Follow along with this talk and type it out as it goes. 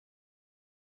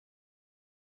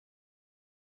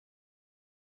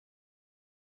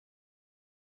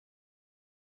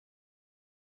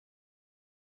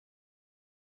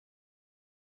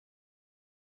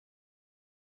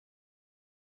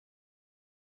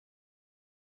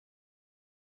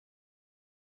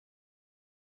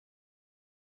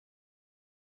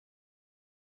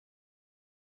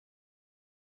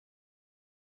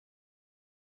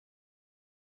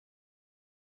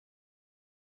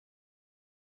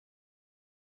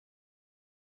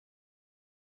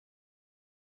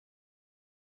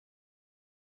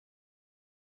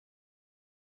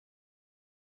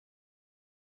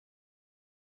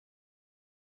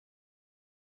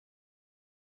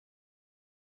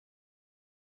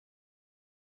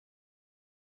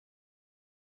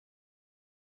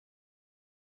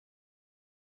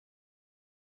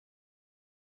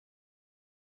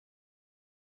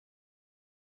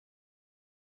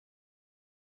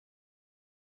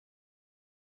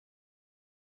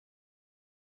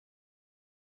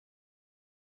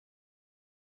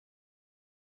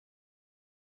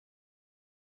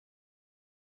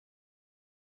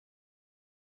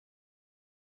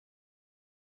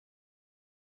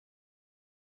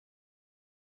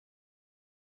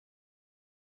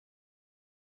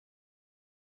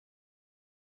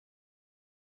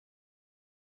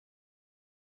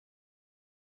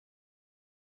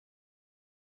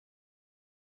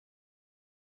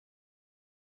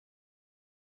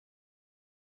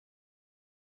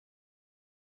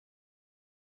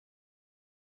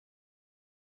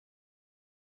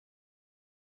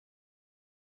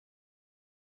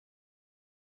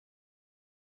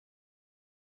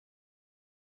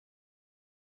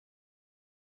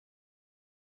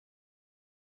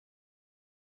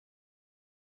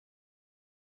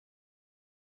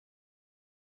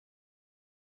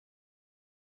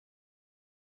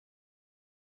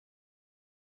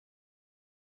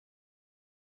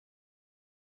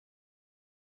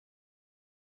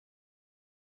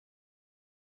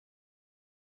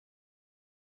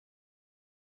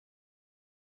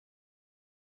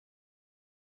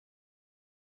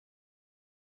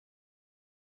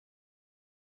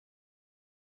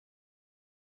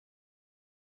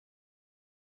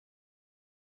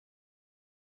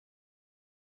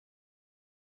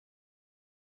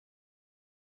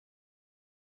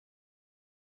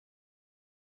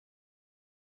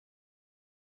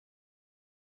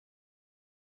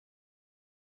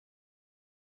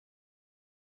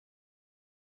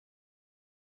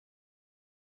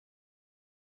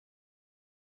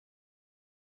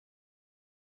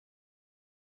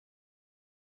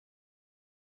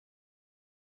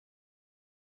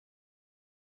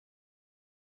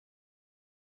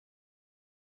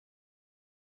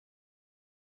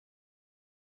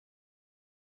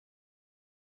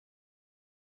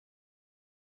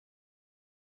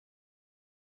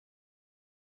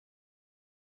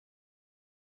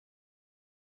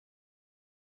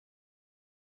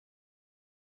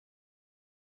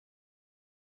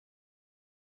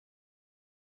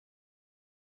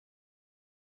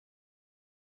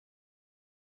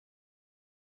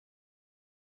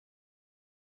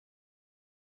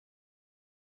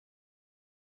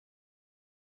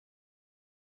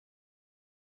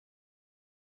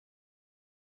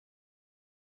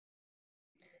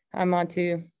Hi,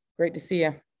 Monty. Great to see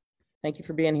you. Thank you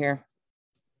for being here.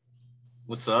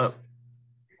 What's up?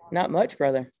 Not much,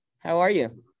 brother. How are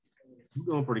you? I'm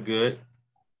doing pretty good.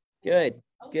 Good,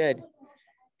 good.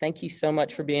 Thank you so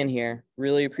much for being here.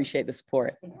 Really appreciate the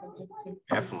support.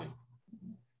 Definitely.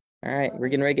 All right, we're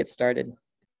getting ready to get started.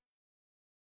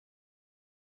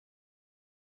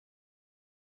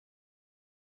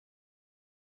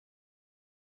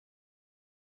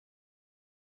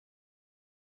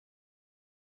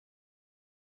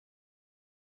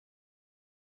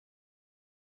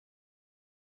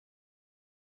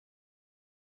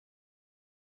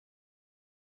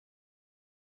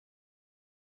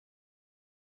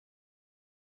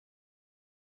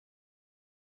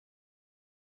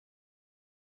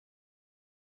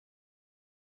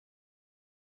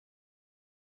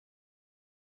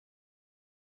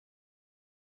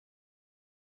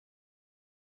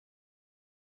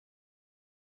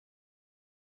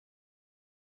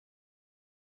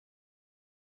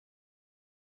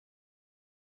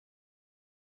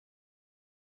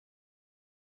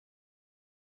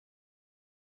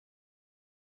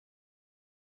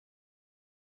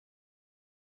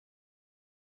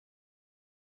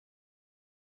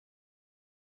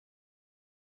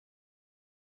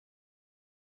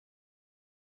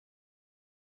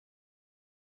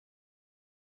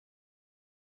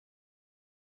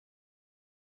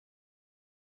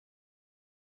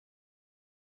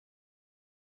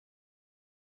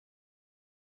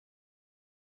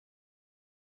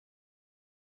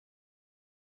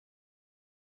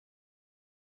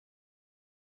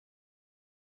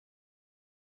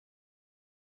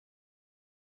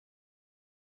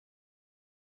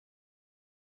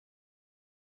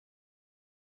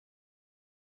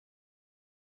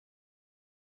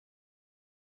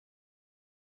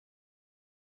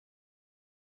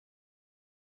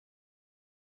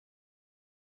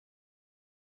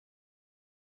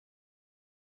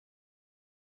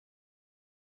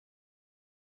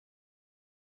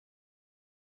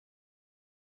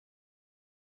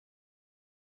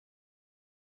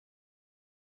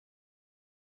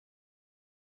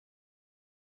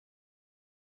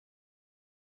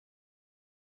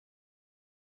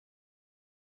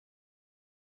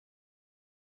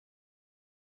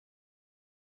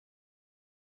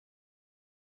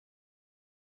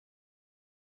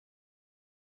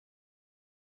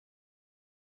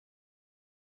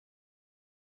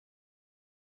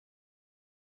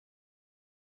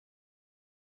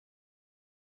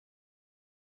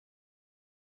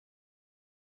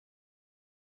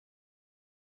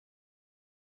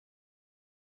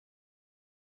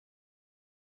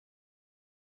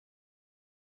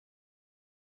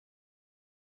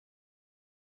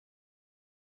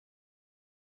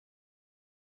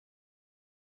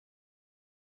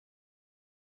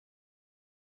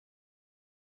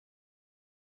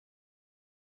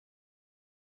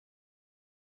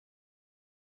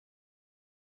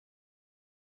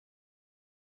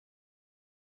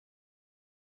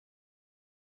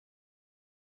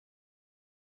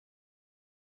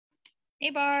 Hey,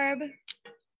 Barb.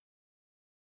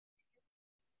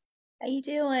 How you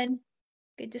doing?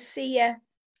 Good to see you.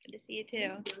 Good to see you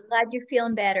too. Glad you're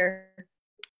feeling better.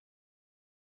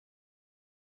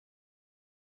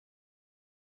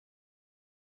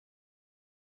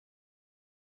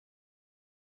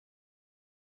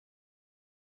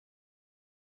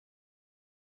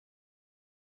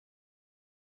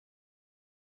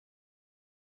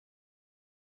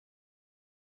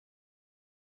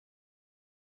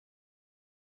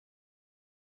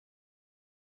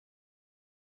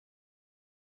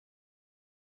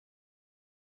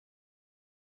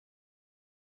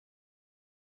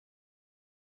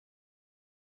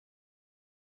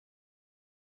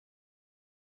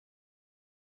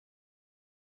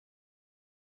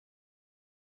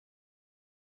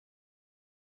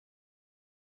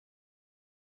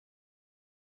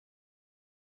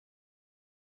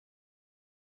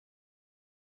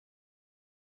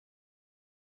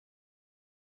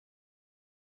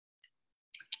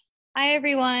 Hi,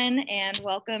 everyone, and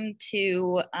welcome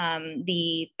to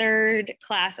the third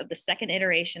class of the second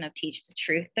iteration of Teach the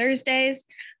Truth Thursdays.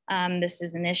 This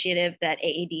is an initiative that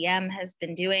AADM has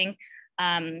been doing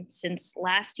since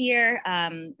last year,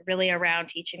 really around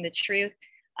teaching the truth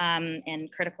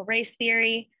and critical race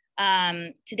theory.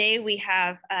 Today we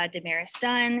have Damaris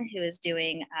Dunn, who is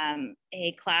doing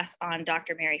a class on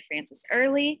Dr. Mary Frances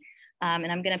Early. And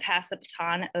I'm going to pass the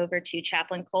baton over to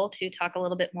Chaplain Cole to talk a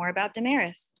little bit more about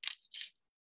Damaris.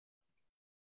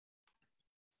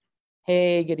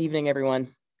 Hey, good evening, everyone.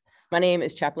 My name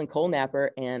is Chaplain Cole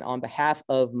Napper, and on behalf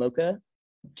of Mocha,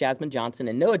 Jasmine Johnson,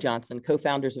 and Noah Johnson,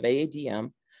 co-founders of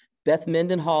AADM, Beth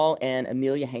Mendenhall and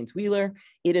Amelia Haynes-Wheeler,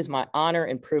 it is my honor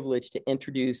and privilege to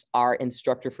introduce our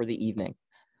instructor for the evening.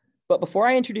 But before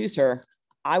I introduce her,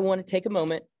 I want to take a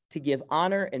moment to give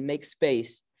honor and make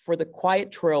space for the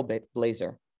quiet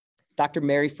trailblazer, Dr.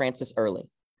 Mary Frances Early.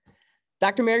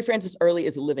 Dr. Mary Frances Early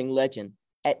is a living legend.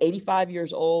 At 85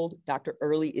 years old, Dr.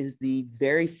 Early is the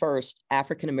very first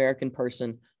African-American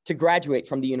person to graduate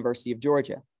from the University of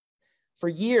Georgia. For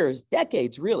years,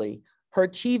 decades really, her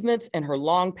achievements and her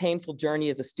long, painful journey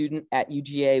as a student at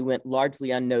UGA went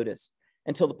largely unnoticed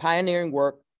until the pioneering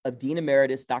work of Dean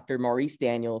Emeritus Dr. Maurice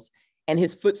Daniels and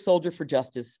his Foot Soldier for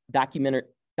Justice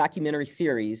documentary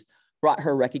series brought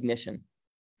her recognition.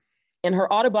 In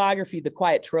her autobiography, The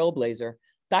Quiet Trailblazer,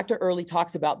 Dr. Early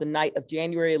talks about the night of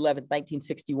January 11,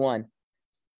 1961,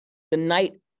 the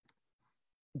night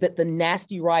that the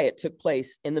nasty riot took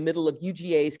place in the middle of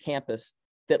UGA's campus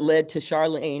that led to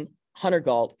Charlene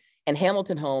Hunter-Gault and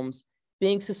Hamilton Holmes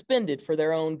being suspended for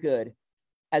their own good,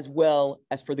 as well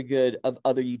as for the good of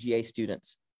other UGA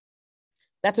students.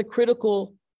 That's a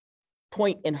critical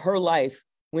point in her life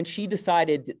when she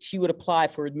decided that she would apply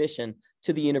for admission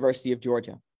to the University of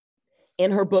Georgia.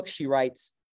 In her book, she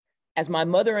writes, "As my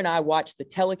mother and I watched the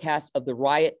telecast of the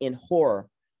riot in horror,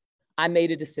 I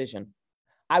made a decision.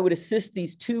 I would assist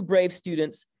these two brave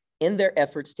students in their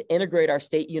efforts to integrate our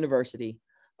state university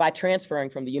by transferring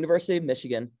from the University of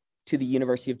Michigan to the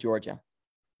University of Georgia.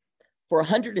 For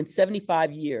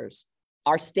 175 years,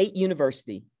 our state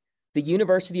university, the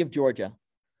University of Georgia,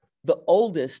 the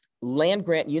oldest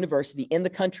land-grant university in the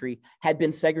country, had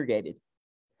been segregated.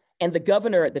 And the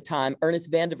governor at the time, Ernest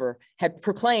Vandiver, had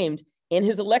proclaimed in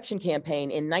his election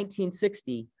campaign in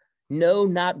 1960, no,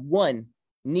 not one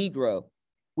Negro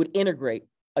would integrate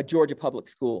a Georgia public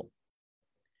school.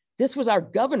 This was our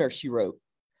governor," she wrote,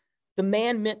 "the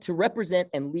man meant to represent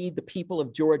and lead the people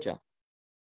of Georgia.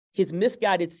 His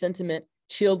misguided sentiment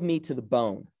chilled me to the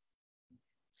bone."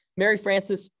 Mary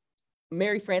Frances'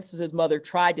 mother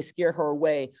tried to scare her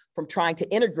away from trying to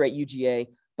integrate UGA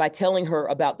by telling her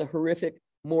about the horrific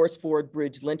Morris Ford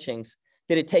Bridge lynchings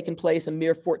that had taken place a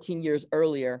mere 14 years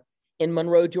earlier in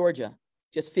Monroe, Georgia,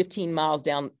 just 15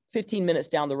 minutes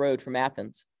down the road from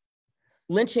Athens.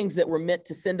 Lynchings that were meant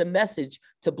to send a message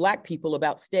to Black people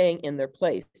about staying in their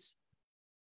place.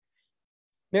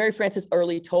 Mary Frances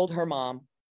Early told her mom,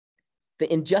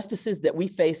 "The injustices that we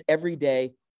face every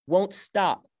day won't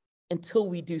stop until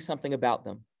we do something about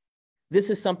them. This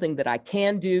is something that I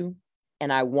can do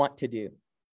and I want to do."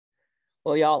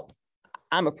 Well, y'all,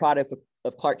 I'm a product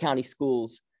of Clark County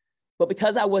schools, but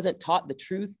because I wasn't taught the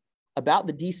truth about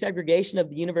the desegregation of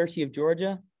the University of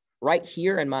Georgia right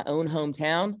here in my own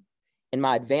hometown, in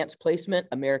my advanced placement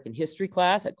American history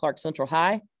class at Clark Central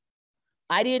High,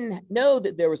 I didn't know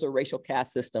that there was a racial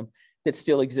caste system that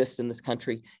still exists in this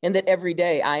country, and that every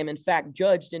day I am in fact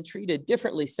judged and treated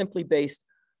differently simply based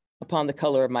upon the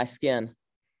color of my skin.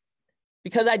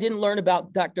 Because I didn't learn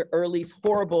about Dr. Early's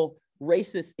horrible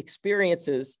racist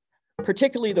experiences,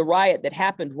 particularly the riot that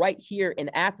happened right here in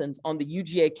Athens on the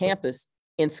UGA campus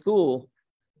in school,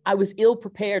 I was ill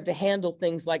prepared to handle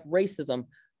things like racism,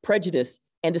 prejudice,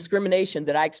 and discrimination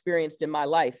that I experienced in my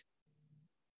life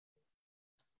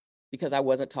because I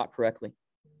wasn't taught correctly.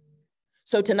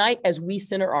 So tonight, as we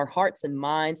center our hearts and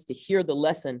minds to hear the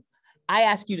lesson, I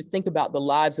ask you to think about the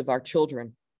lives of our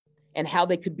children and how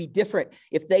they could be different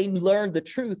if they learned the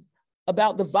truth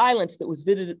about the violence that was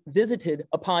visited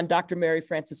upon Dr. Mary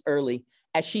Frances Early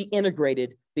as she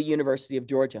integrated the University of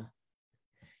Georgia.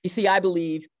 You see, I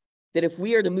believe that if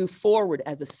we are to move forward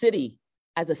as a city,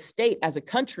 as a state, as a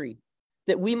country,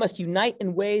 that we must unite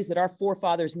in ways that our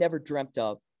forefathers never dreamt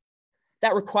of.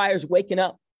 That requires waking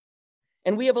up.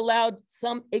 And we have allowed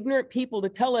some ignorant people to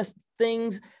tell us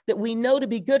things that we know to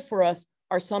be good for us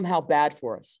are somehow bad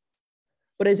for us.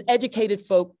 But as educated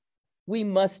folk, we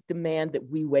must demand that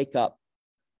we wake up.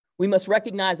 We must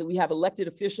recognize that we have elected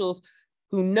officials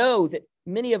who know that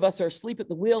many of us are asleep at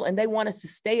the wheel and they want us to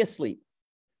stay asleep.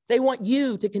 They want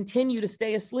you to continue to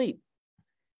stay asleep.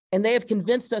 And they have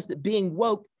convinced us that being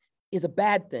woke is a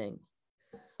bad thing.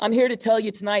 I'm here to tell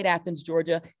you tonight, Athens,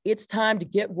 Georgia, it's time to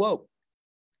get woke.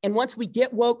 And once we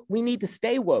get woke, we need to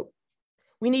stay woke.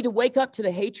 We need to wake up to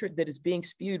the hatred that is being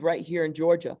spewed right here in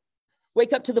Georgia.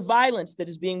 Wake up to the violence that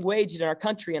is being waged in our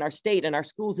country, in our state, in our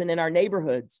schools, and in our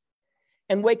neighborhoods.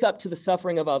 And wake up to the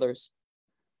suffering of others.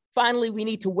 Finally, we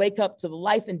need to wake up to the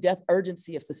life and death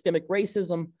urgency of systemic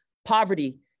racism,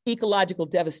 poverty, ecological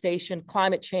devastation,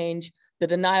 climate change, the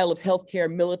denial of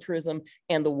healthcare, militarism,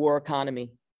 and the war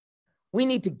economy. We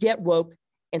need to get woke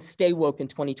and stay woke in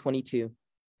 2022.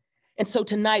 And so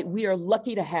tonight we are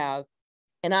lucky to have,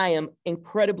 and I am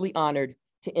incredibly honored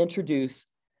to introduce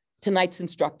tonight's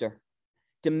instructor,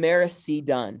 Damaris C.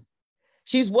 Dunn.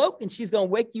 She's woke and she's gonna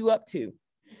wake you up too.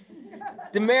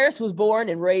 Damaris was born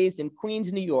and raised in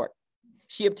Queens, New York.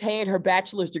 She obtained her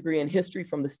bachelor's degree in history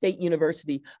from the State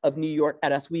University of New York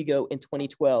at Oswego in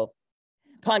 2012.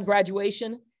 Upon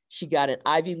graduation, she got an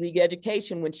Ivy League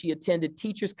education when she attended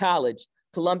Teachers College,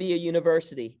 Columbia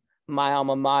University, my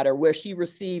alma mater, where she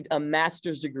received a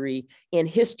master's degree in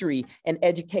history and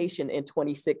education in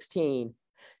 2016.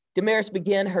 Damaris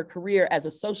began her career as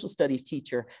a social studies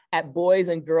teacher at Boys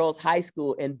and Girls High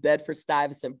School in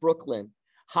Bedford-Stuyvesant, Brooklyn.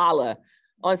 Holla.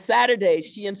 On Saturdays,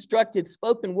 she instructed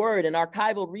spoken word and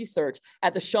archival research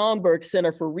at the Schomburg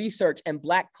Center for Research and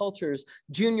Black Cultures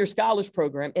Junior Scholars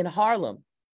Program in Harlem.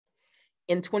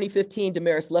 In 2015,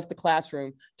 Damaris left the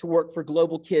classroom to work for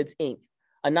Global Kids, Inc.,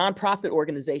 a nonprofit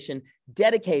organization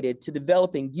dedicated to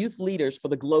developing youth leaders for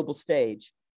the global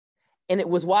stage. And it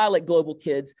was while at Global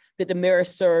Kids that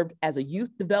Damaris served as a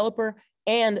youth developer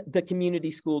and the community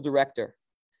school director,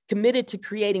 committed to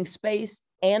creating space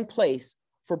and place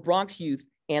for Bronx youth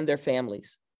and their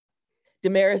families.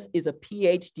 Damaris is a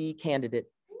PhD candidate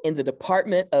in the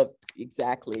Department of,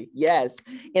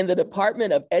 in the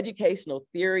Department of Educational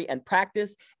Theory and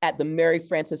Practice at the Mary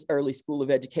Frances Early School of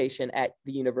Education at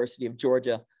the University of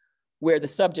Georgia, where the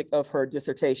subject of her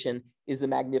dissertation is the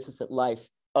magnificent life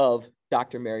of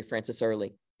Dr. Mary Frances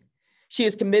Early. She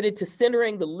is committed to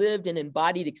centering the lived and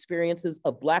embodied experiences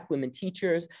of Black women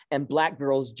teachers and Black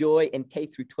girls' joy in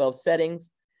K-12 settings.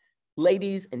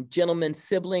 Ladies and gentlemen,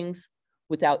 siblings,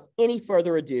 without any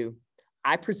further ado,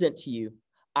 I present to you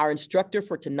our instructor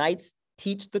for tonight's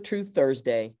Teach the Truth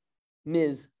Thursday,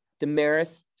 Ms.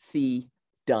 Damaris C.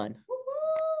 Dunn.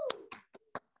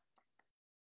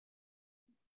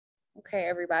 Okay,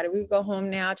 everybody, we go home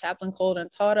now. Chaplain Colden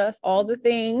taught us all the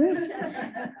things.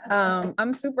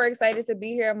 I'm super excited to be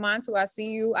here. Montu, I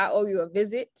see you. I owe you a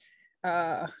visit.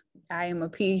 I am a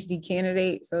PhD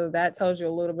candidate, so that tells you a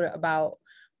little bit about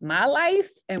my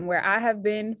life and where I have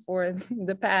been for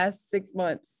the past 6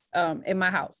 months in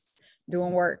my house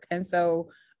doing work. And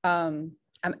so I'm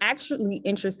actually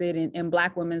interested in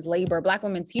Black women's labor, Black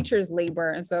women teachers' labor.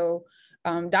 And so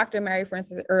Dr. Mary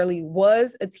Frances Early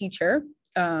was a teacher,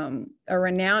 a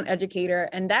renowned educator,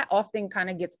 and that often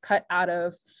kind of gets cut out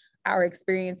of our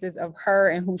experiences of her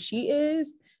and who she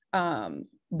is,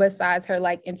 besides her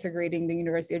like integrating the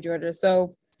University of Georgia.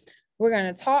 So we're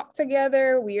going to talk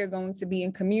together. We are going to be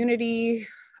in community.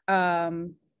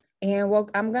 And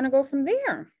I'm going to go from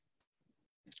there.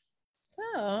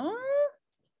 So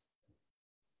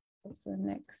what's the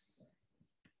next?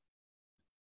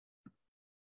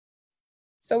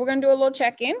 So we're going to do a little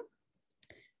check-in.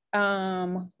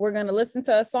 We're going to listen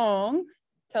to a song,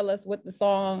 tell us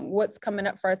what's coming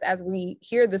up for us as we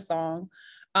hear the song.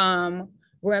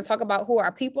 We're going to talk about who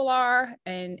our people are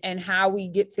and how we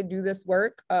get to do this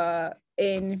work.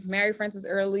 In Mary Frances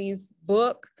Early's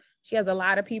book, she has a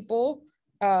lot of people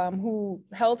who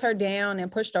held her down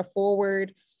and pushed her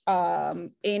forward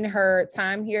in her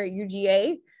time here at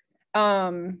UGA.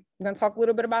 We're going to talk a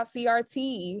little bit about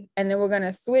CRT, and then we're going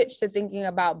to switch to thinking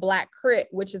about Black Crit,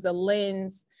 which is a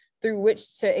lens through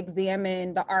which to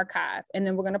examine the archive. And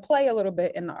then we're going to play a little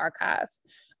bit in the archive.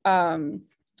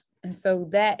 And so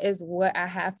that is what I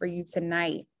have for you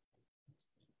tonight.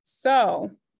 So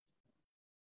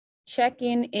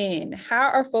checking in. How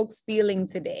are folks feeling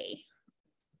today?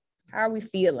 How are we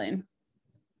feeling?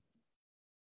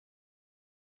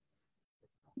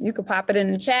 You could pop it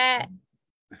in the chat.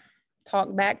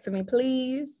 Talk back to me,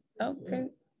 please. Okay.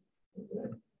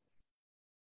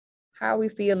 How are we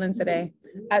feeling today?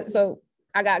 So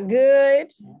I got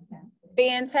good,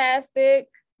 fantastic,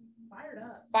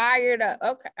 fired up.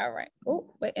 Okay, all right.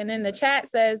 Oh, wait, and then the chat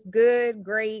says good,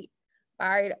 great,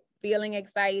 fired up, feeling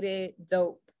excited,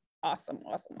 dope, awesome,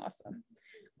 awesome, awesome.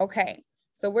 Okay,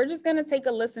 so we're just gonna take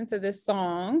a listen to this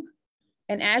song.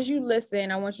 And as you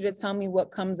listen, I want you to tell me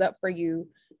what comes up for you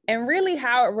and really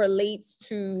how it relates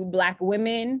to Black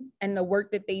women and the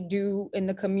work that they do in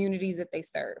the communities that they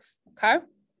serve, okay?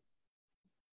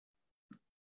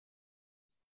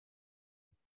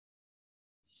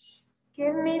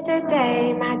 Give me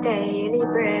today my daily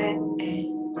bread.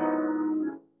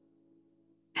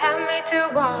 Help me to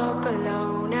walk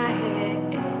alone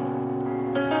ahead.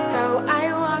 Though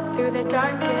I walk through the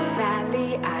darkest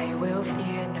valley, I will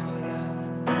fear no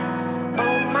love.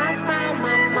 Oh, my smile,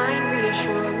 my mind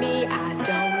reassure me I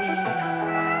don't need no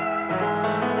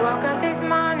one. Woke up this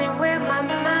morning with my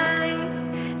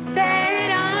mind set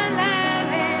on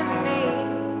loving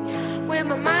me. With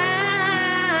my mind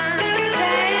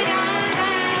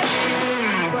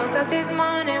this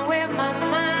morning with my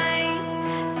mind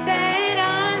set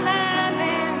on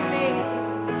loving me.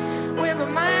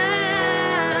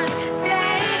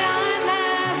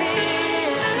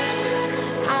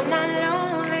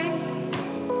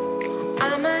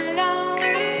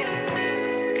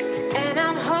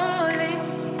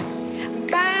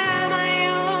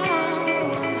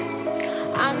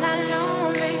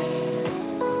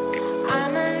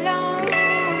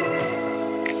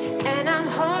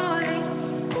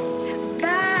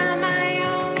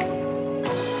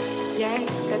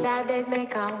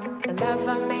 come, the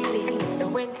lover may leave, the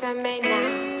winter may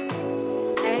now.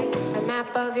 Hey, the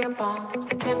map of your palms,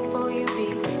 the temple you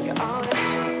be, you're all that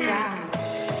you got.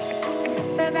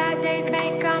 The bad days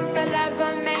may come, the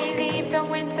lover may leave, the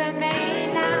winter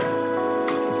may now.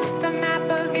 The map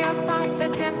of your palms, the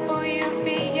temple you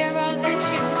be, you're all that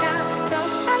you got.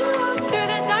 Though I walk through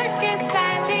the darkest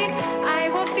valley, I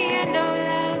will fear no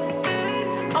love.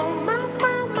 Oh, my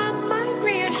smile, my mind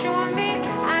reassure me,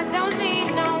 I don't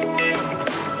need no one.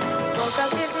 Woke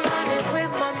up this morning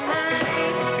with my mind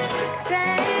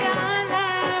set on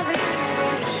loving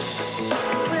you.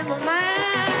 With my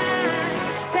mind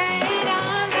set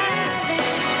on loving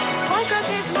you. Woke up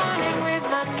this morning with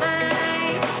my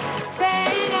mind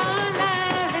set on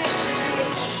loving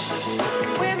you.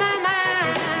 With my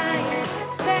mind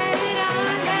set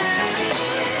on loving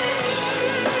you.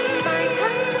 My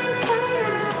cup is full,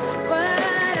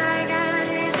 what I got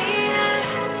is enough.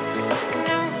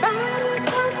 Nobody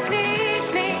completes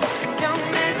me. Don't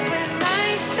mess with my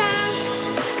stuff.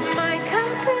 My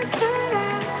cup is full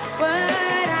of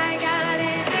what I got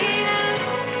is enough.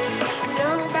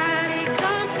 Nobody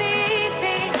completes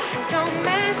me. Don't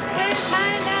mess with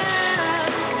my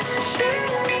love.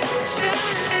 Surely,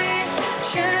 surely,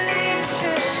 surely,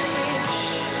 surely,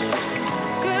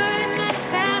 goodness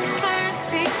and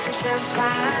mercy shall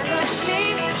follow me.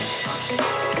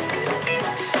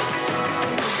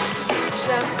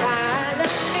 Shall follow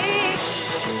me.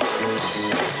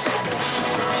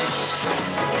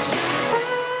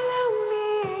 Follow me.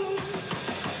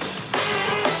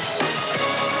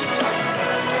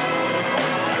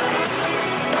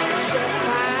 Shall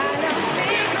follow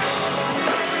me.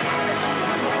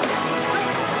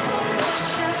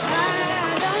 Shall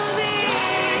follow me.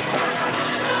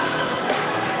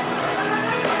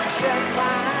 Shall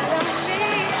follow me.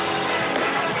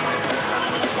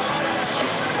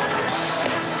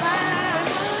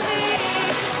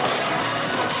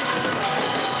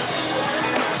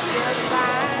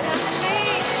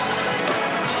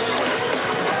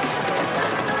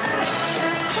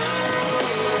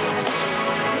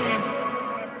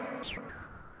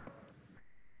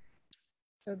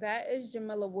 So that is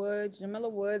Jamila Woods. Jamila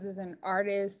Woods is an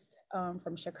artist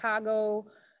from Chicago.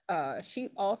 She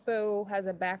also has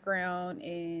a background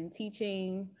in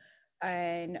teaching,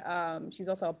 and she's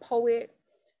also a poet.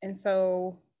 And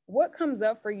so what comes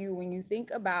up for you when you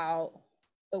think about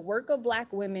the work of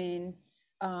Black women,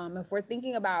 if we're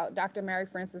thinking about Dr. Mary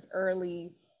Frances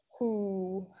Early,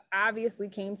 who obviously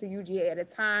came to UGA at a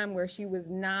time where she was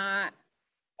not,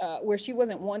 where she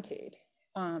wasn't wanted.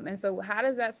 And so how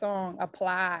does that song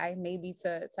apply maybe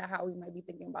to how we might be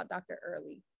thinking about Dr.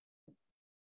 Early?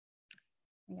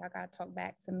 Y'all gotta talk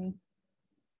back to me.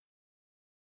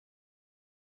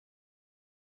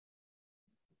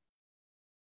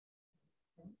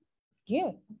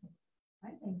 Yeah.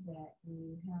 I think that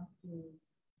you have to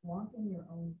walk in your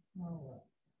own power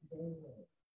daily.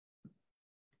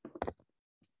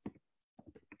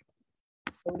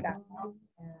 So we got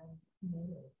and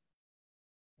committed.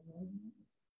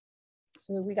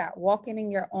 So we got walking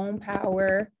in your own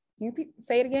power. Can you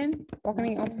say it again? Walking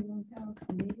in your own power,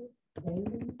 committed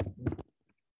daily.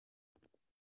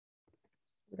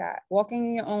 We got walking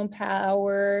in your own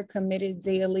power, committed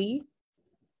daily.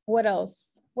 What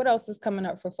else? What else is coming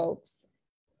up for folks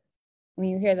when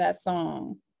you hear that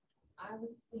song? I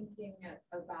was thinking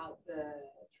about the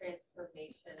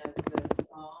transformation of the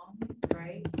song,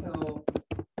 right? So,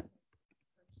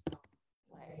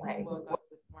 I woke up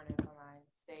this morning, my mind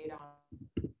stayed on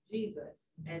Jesus,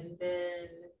 and then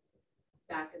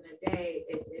back in the day,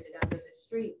 it ended up in the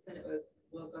streets, and it was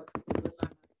woke up with my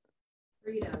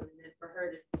freedom, and then for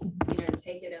her to,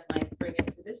 take it and like bring it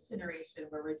to this generation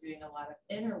where we're doing a lot of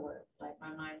inner work, like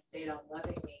my mind stayed on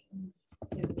loving me.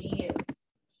 To me, it's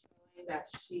showing that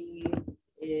she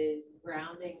is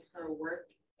grounding her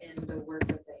work in the work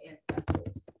of the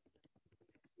ancestors.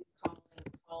 She's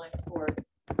calling forth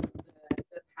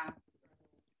the past.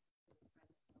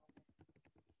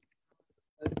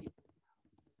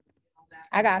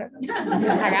 I got it.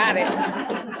 I got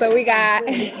it. So we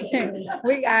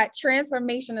got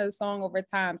transformation of the song over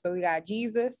time. So we got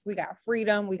Jesus, we got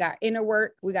freedom, we got inner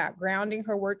work, we got grounding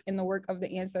her work in the work of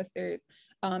the ancestors.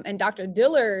 And Dr.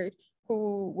 Dillard,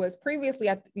 who was previously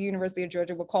at the University of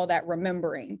Georgia, would call that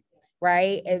remembering,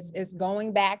 right? It's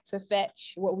going back to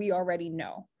fetch what we already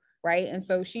know, right? And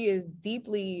so she is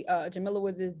deeply, Jamila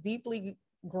Woods is deeply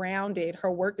grounded.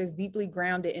 Her work is deeply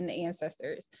grounded in the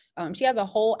ancestors. She has a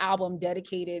whole album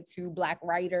dedicated to Black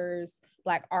writers,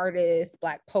 Black artists,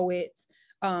 Black poets.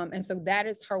 And so that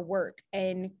is her work.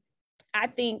 And I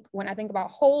think when I think about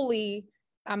holy,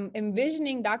 I'm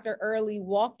envisioning Dr. Early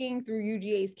walking through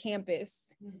UGA's campus,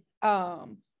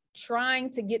 trying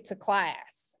to get to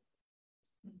class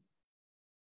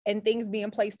and things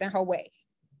being placed in her way.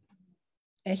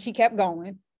 And she kept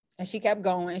going and she kept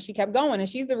going and she kept going. And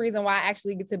she's the reason why I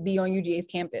actually get to be on UGA's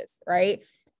campus, right?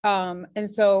 And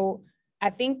so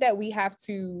I think that we have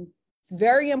to, it's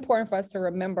very important for us to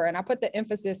remember, and I put the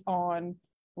emphasis on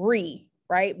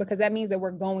right? Because that means that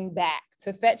we're going back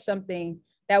to fetch something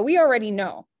that we already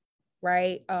know,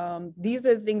 right? These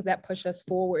are the things that push us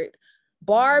forward.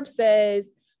 Barb says,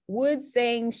 Wood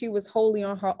saying she was wholly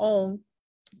on her own,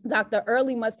 Dr.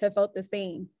 Early must have felt the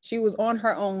same. She was on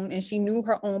her own and she knew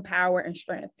her own power and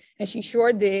strength. And she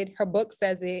sure did. Her book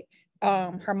says it.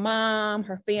 Her mom,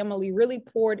 her family really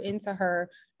poured into her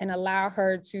and allowed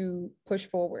her to push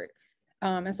forward.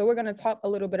 And so we're going to talk a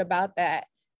little bit about that.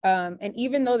 And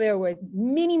even though there were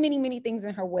many, many, many things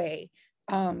in her way,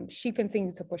 she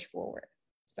continued to push forward.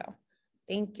 So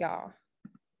thank y'all.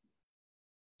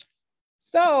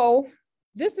 So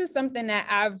this is something that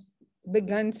I've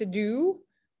begun to do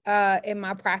in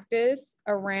my practice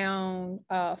around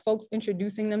folks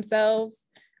introducing themselves.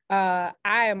 I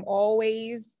am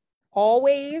always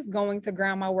going to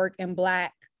ground my work in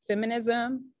Black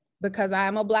feminism because I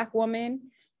am a Black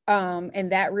woman.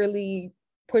 And that really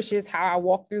pushes how I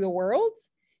walk through the world.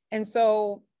 And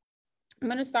so I'm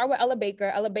going to start with Ella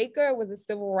Baker. Ella Baker was a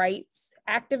civil rights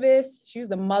activist. She was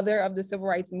the mother of the civil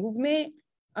rights movement.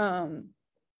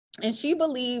 And she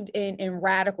believed in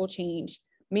radical change,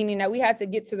 meaning that we had to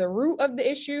get to the root of the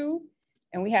issue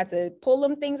and we had to pull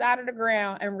them things out of the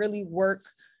ground and really work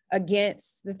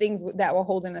against the things that were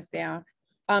holding us down.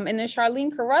 And then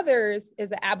Charlene Carruthers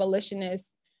is an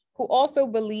abolitionist who also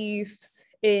believes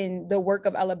in the work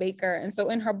of Ella Baker. And so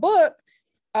in her book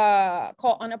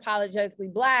called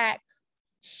Unapologetically Black,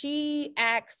 she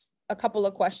asks a couple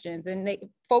of questions. And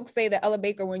folks say that Ella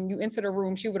Baker, when you enter the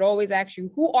room, she would always ask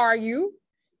you, who are you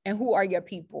and who are your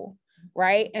people,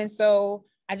 right? And so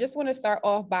I just want to start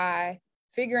off by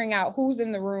figuring out who's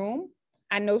in the room.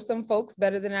 I know some folks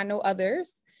better than I know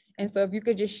others. And so if you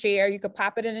could just share, you could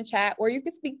pop it in the chat or you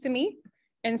could speak to me.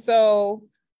 And so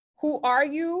who are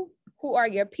you? Who are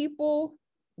your people?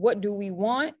 What do we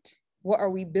want? What are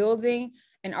we building?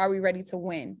 And are we ready to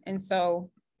win? And so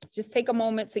just take a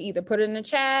moment to either put it in the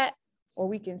chat or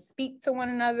we can speak to one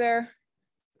another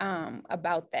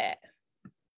about that.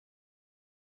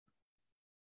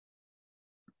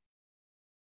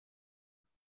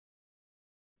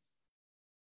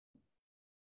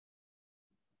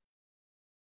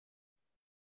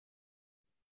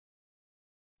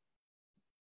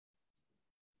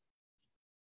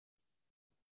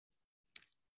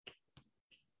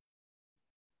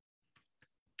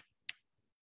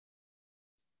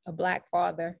 A Black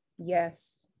father, yes.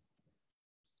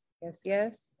 Yes,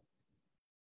 yes.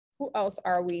 Who else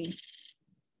are we?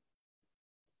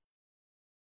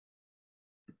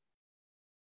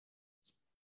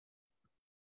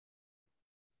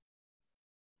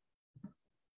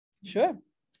 Sure.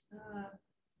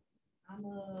 I'm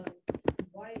a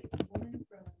white woman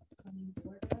from Cumming,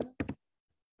 Georgia.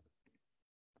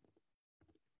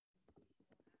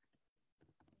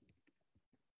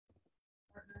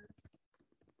 Partner.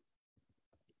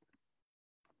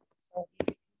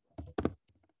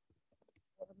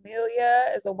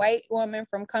 Amelia is a white woman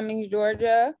from Cummings,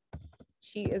 Georgia.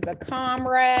 She is a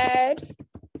comrade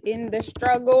in the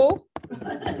struggle.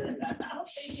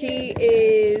 She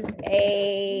is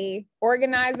a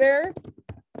organizer.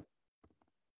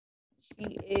 She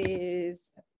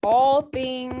is all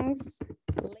things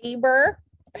labor.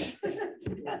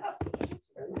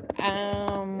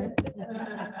 And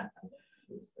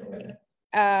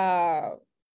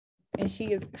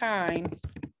she is kind.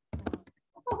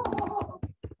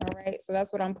 All right, so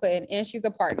that's what I'm putting. And she's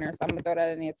a partner, so I'm gonna throw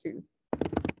that in there too.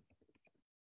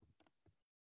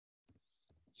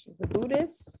 She's a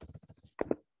Buddhist.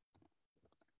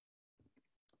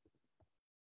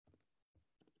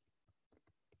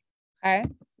 Okay.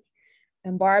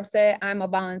 And Barb said, I'm a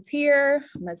volunteer.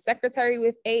 I'm a secretary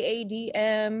with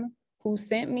AADM who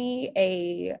sent me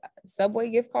a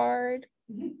Subway gift card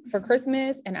for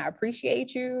Christmas, and I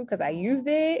appreciate you because I used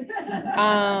it.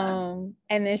 And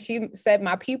then she said,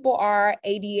 my people are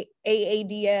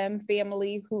AADM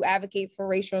family who advocates for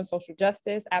racial and social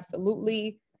justice.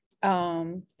 Absolutely.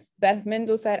 Beth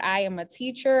Mendel said, I am a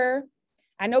teacher.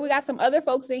 I know we got some other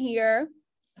folks in here.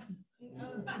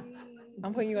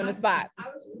 I'm putting you on the spot. I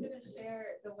was just going to share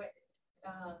the way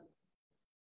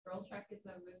Girl Trek is a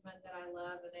movement that I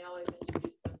love, and they always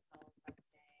introduce themselves by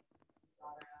saying,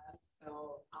 daughter up.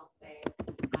 So I'll say,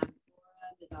 I'm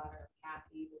Laura, the daughter of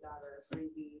Kathy, the daughter of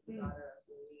Ruby, the daughter of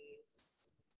Louise,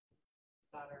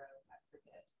 daughter of, I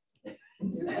forget.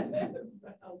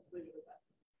 I'll leave it at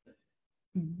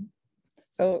that.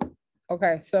 So,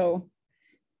 okay, so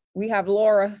we have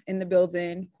Laura in the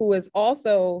building, who is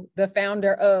also the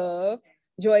founder of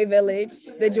Joy Village,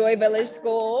 the Joy Village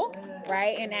School,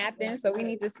 right, in Athens. So we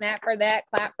need to snap for that,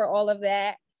 clap for all of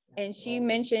that. And she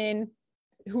mentioned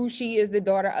who she is the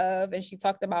daughter of, and she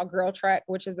talked about Girl Trek,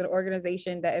 which is an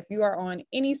organization that if you are on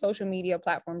any social media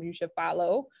platforms, you should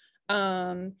follow.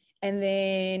 And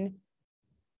then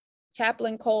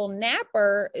Chaplain Cole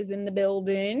Napper is in the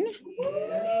building.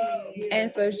 And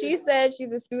so she said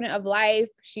she's a student of life.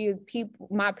 She is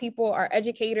my people are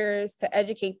educators to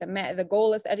educate the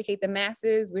goal is to educate the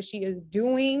masses, which she is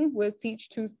doing with Teach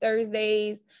Truth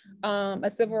Thursdays,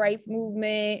 a civil rights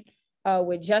movement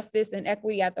with justice and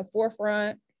equity at the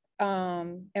forefront.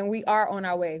 And we are on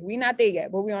our way. We're not there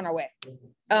yet, but we're on our way.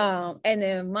 And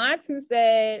then Montu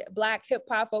said, Black hip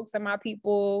hop folks are my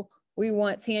people. We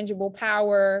want tangible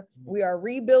power. We are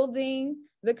rebuilding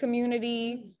the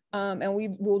community, and we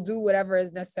will do whatever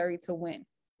is necessary to win.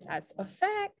 That's a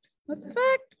fact. That's a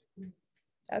fact.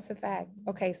 That's a fact.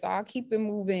 Okay, so I'll keep it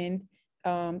moving.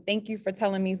 Thank you for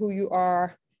telling me who you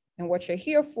are and what you're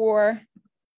here for.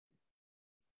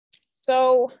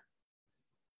 So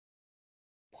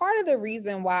part of the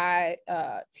reason why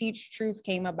Teach Truth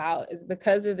came about is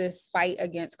because of this fight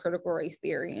against critical race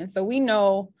theory. And so we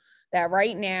know that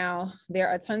right now there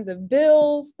are tons of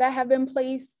bills that have been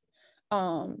placed,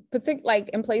 particularly like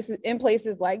in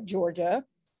places like Georgia,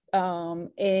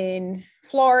 in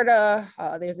Florida,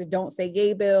 there's a Don't Say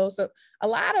Gay bill. So a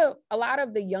lot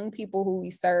of the young people who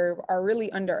we serve are really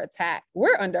under attack.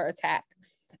 We're under attack.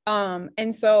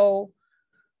 And so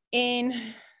in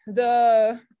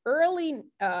the early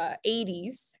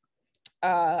 80s,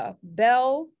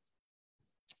 Bell,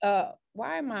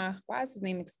 why is his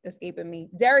name escaping me?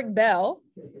 Derek Bell,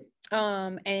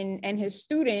 and his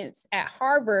students at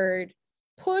Harvard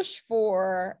pushed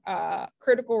for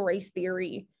critical race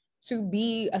theory to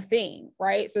be a thing,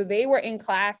 right? So they were in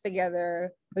class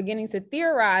together, beginning to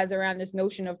theorize around this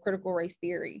notion of critical race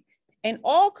theory. And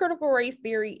all critical race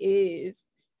theory is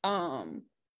a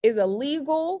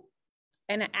legal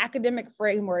and an academic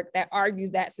framework that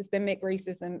argues that systemic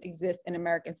racism exists in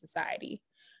American society.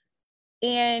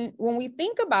 And when we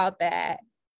think about that,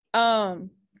 I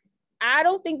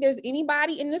don't think there's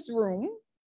anybody in this room,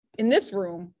 in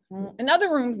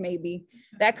other rooms maybe,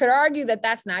 that could argue that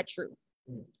that's not true.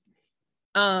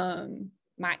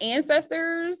 My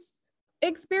ancestors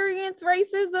experienced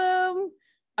racism.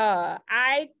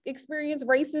 I experienced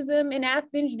racism in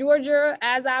Athens, Georgia,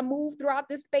 as I moved throughout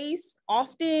this space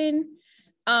often.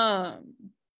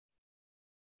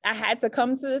 I had to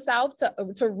come to the South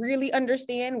to really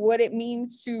understand what it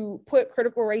means to put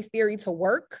critical race theory to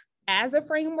work as a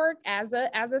framework, as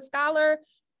a scholar.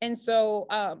 And so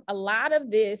a lot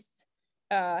of this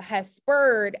has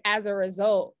spurred, as a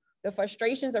result, the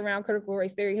frustrations around critical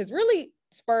race theory has really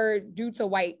spurred due to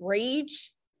white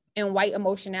rage and white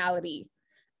emotionality.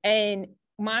 And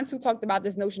Montu talked about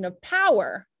this notion of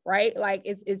power, right? Like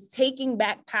it's taking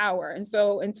back power. And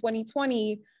so in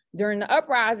 2020, during the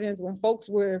uprisings, when folks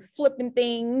were flipping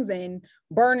things and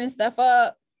burning stuff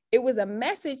up, it was a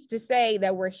message to say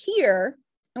that we're here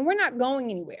and we're not going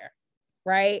anywhere,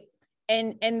 right?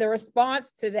 And the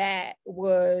response to that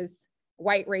was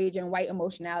white rage and white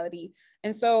emotionality.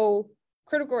 And so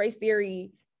critical race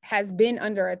theory has been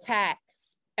under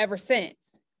attacks ever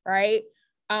since, right?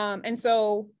 And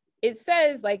so it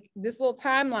says like this little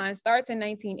timeline starts in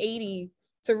 1980s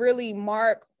to really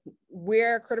mark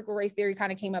where critical race theory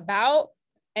kind of came about.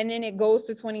 And then it goes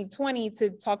to 2020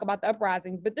 to talk about the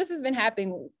uprisings. But this has been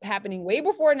happening way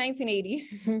before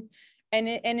 1980. and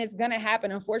it's going to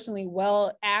happen, unfortunately,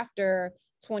 well after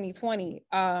 2020.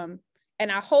 And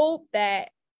I hope that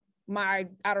my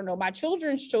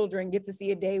children's children get to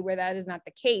see a day where that is not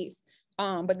the case.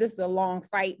 But this is a long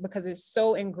fight because it's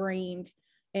so ingrained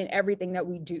in everything that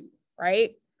we do,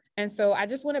 right? And so I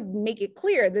just want to make it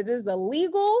clear that this is a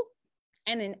legal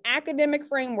and an academic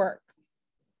framework,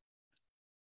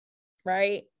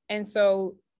 right? And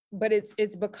so, but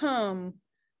it's become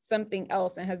something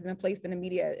else and has been placed in the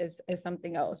media as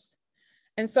something else.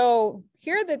 And so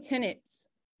here are the tenets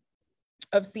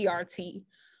of CRT.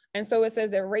 And so it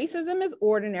says that racism is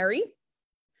ordinary.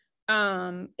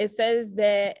 It says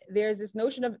that there's this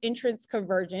notion of interest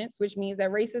convergence, which means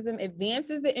that racism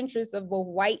advances the interests of both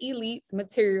white elites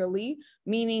materially,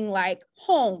 meaning like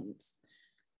homes,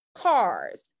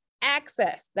 cars,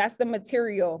 access, that's the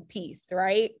material piece,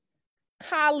 right?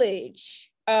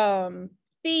 College,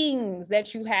 things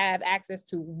that you have access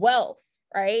to, wealth,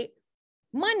 right?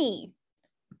 Money,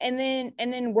 and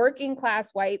then working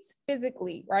class whites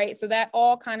physically, right? So that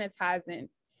all kind of ties in.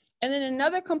 And then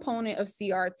another component of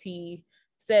CRT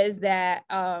says that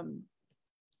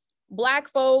Black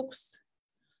folks,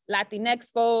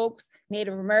 Latinx folks,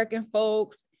 Native American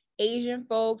folks, Asian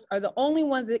folks are the only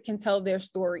ones that can tell their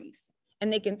stories.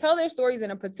 And they can tell their stories in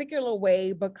a particular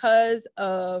way because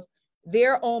of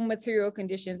their own material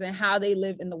conditions and how they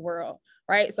live in the world,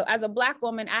 right? So as a Black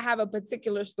woman, I have a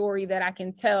particular story that I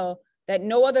can tell that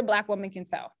no other Black woman can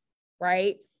tell,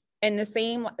 right? And the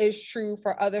same is true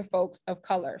for other folks of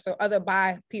color, so other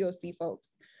BIPOC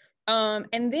folks.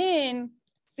 And then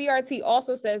CRT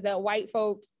also says that white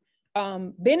folks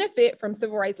benefit from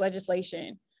civil rights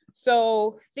legislation.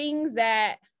 So things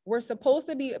that were supposed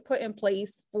to be put in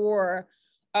place for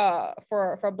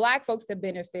Black folks to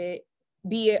benefit,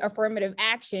 be it affirmative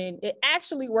action, it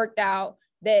actually worked out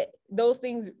that those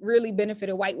things really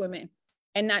benefited white women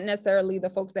and not necessarily the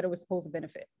folks that it was supposed to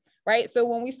benefit, right? So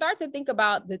when we start to think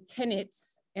about the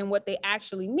tenets and what they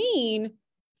actually mean,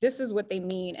 this is what they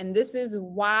mean. And this is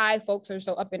why folks are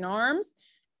so up in arms.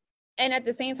 And at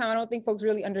the same time, I don't think folks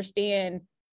really understand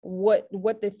what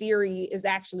the theory is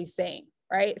actually saying,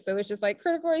 right? So it's just like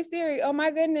critical race theory, oh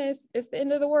my goodness, it's the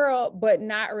end of the world, but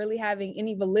not really having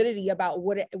any validity about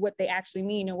what they actually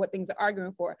mean and what things are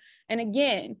arguing for. And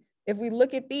again, if we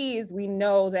look at these, we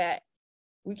know that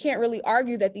we can't really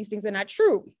argue that these things are not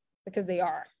true because they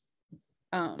are.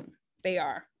 They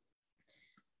are.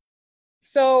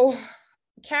 So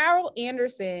Carol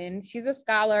Anderson, she's a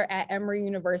scholar at Emory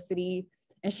University,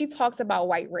 and she talks about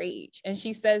white rage. And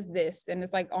she says this, and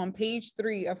it's like on page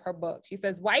 3 of her book. She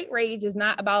says, white rage is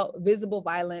not about visible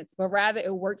violence, but rather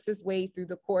it works its way through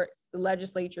the courts, the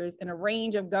legislatures, and a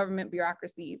range of government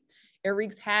bureaucracies. It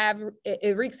wreaks havoc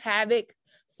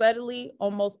subtly,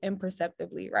 almost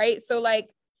imperceptibly, right? So like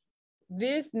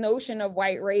this notion of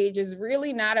white rage is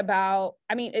really not about,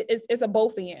 I mean, it's a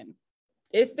both and.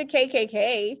 It's the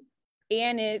KKK,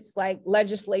 and it's like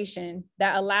legislation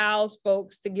that allows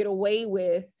folks to get away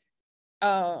with,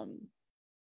 folks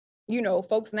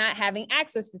not having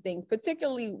access to things,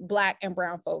 particularly Black and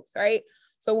brown folks, right?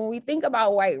 So when we think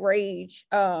about white rage,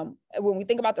 when we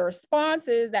think about the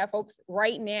responses that folks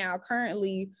right now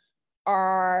currently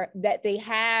are, that they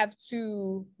have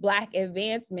to Black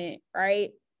advancement,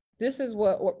 right? This is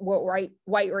what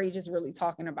white rage is really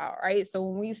talking about, right? So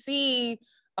when we see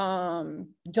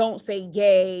don't say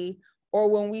gay, or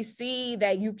when we see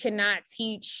that you cannot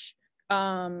teach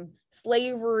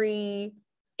slavery,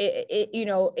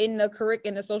 in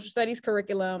the social studies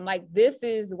curriculum, like this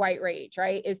is white rage,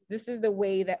 right? This is the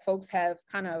way that folks have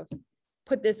kind of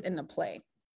put this into play.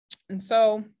 And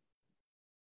so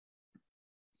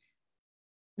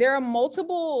there are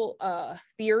multiple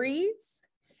theories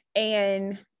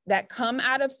and that come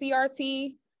out of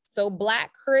CRT. So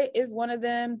Black crit is one of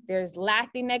them. There's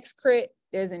Latinx crit,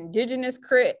 there's Indigenous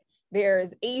crit,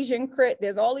 there's Asian crit,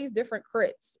 there's all these different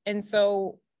crits. And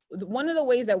so one of the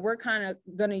ways that we're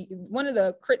one of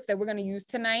the crits that we're gonna use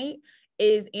tonight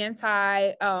is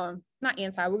we're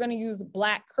gonna use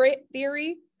Black crit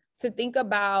theory to think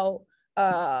about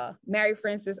Mary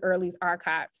Frances Early's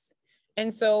archives.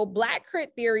 And so Black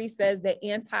crit theory says that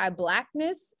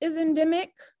anti-Blackness is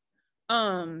endemic.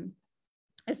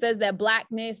 It says that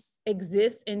Blackness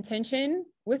exists in tension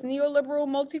with neoliberal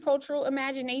multicultural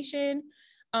imagination.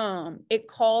 It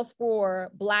calls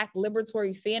for Black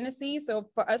liberatory fantasy. So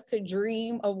for us to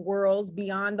dream of worlds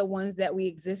beyond the ones that we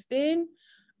exist in.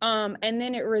 And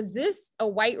then it resists a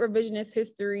white revisionist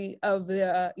history of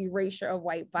the erasure of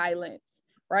white violence,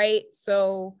 right?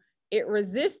 So it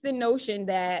resists the notion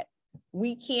that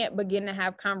we can't begin to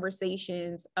have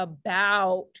conversations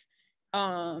about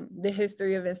the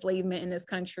history of enslavement in this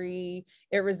country.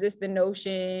 It resists the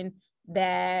notion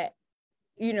that,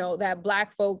 that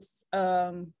Black folks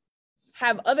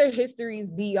have other histories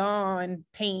beyond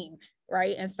pain,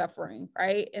 right, and suffering,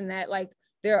 right? And that like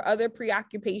there are other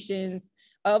preoccupations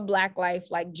of Black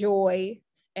life like joy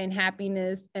and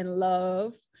happiness and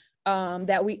love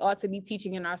that we ought to be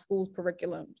teaching in our schools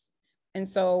curriculums. And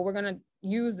so we're gonna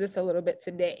use this a little bit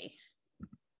today.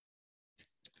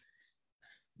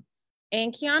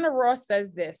 And Kiana Ross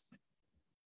says this: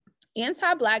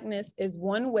 anti-Blackness is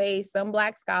one way some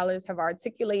Black scholars have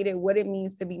articulated what it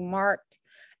means to be marked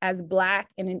as Black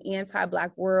in an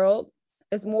anti-Black world.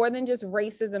 It's more than just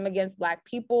racism against Black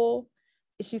people.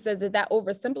 She says that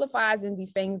oversimplifies and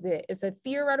defangs it. It's a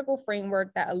theoretical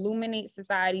framework that illuminates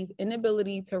society's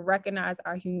inability to recognize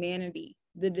our humanity,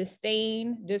 the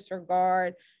disdain,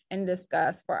 disregard, and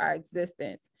disgust for our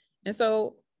existence. And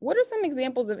so What are some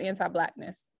examples of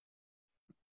anti-Blackness?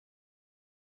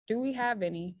 Do we have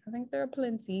any? I think there are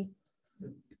plenty,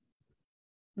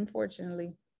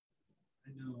 unfortunately. I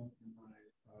know in my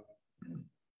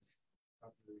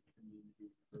popular community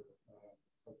for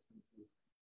substances,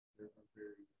 there are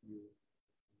very few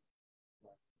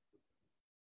Black people.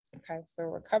 Okay, so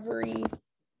recovery,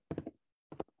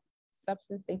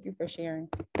 substance, thank you for sharing.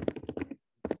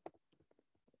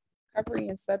 Recovery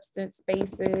and substance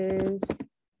spaces,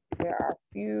 there are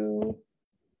few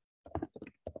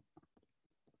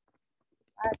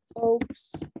Black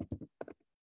folks,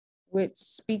 which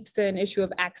speaks to an issue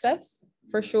of access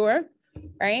for sure,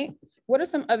 right? What are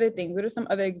some other things? What are some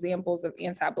other examples of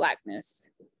anti-Blackness?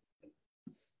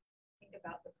 Think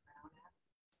about the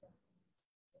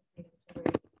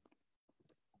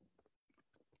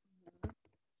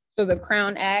So the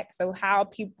Crown Act, so how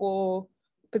people,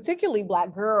 particularly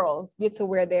Black girls, get to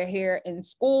wear their hair in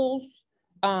schools,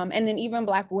 and then even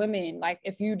Black women, like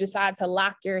if you decide to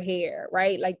lock your hair,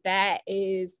 right? Like that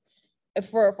is,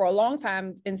 for a long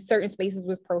time in certain spaces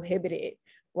was prohibited,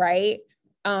 right?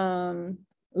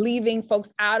 Leaving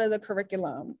folks out of the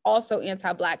curriculum, also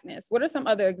anti-Blackness. What are some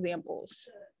other examples?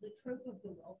 The trope of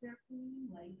the welfare queen,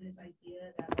 like this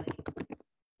idea that like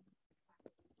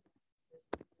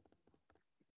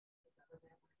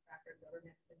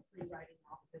government has been free riding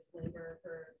off this labor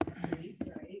for centuries,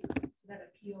 right? So that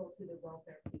appeal to the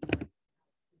welfare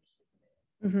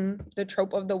queen. The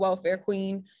trope of the welfare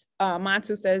queen.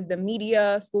 Montu says the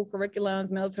media, school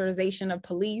curriculums, militarization of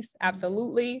police,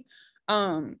 absolutely.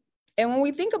 And when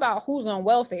we think about who's on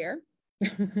welfare,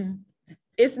 I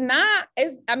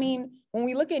mean, when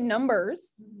we look at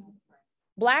numbers,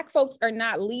 Black folks are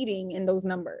not leading in those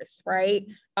numbers, right?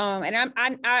 And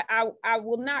I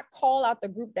will not call out the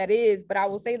group that is, but I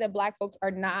will say that Black folks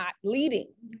are not leading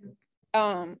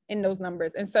in those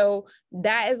numbers. And so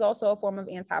that is also a form of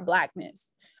anti-Blackness.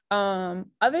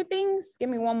 Other things, give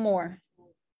me one more.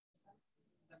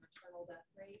 The maternal death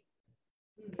rate.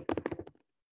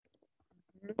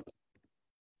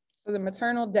 So the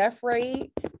maternal death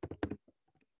rate.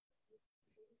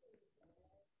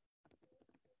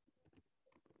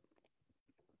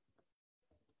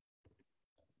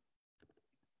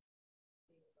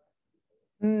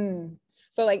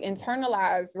 So like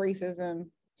internalized racism.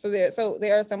 So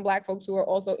there are some Black folks who are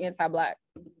also anti-Black.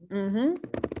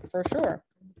 For sure.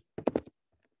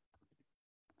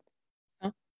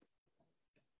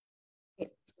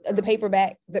 The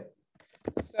paperback.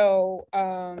 So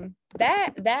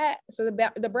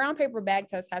the brown paper bag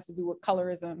test has to do with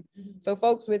colorism. So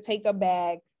folks would take a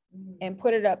bag and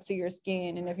put it up to your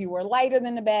skin, and if you were lighter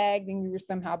than the bag, then you were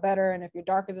somehow better, and if you're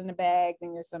darker than the bag,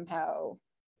 then you're somehow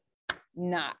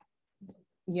not.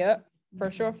 Yep,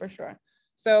 for sure.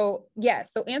 So yeah,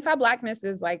 so anti-Blackness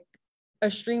is like a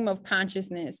stream of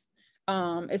consciousness.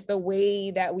 It's the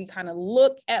way that we kind of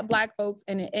look at Black folks,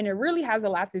 and it really has a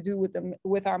lot to do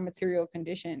with our material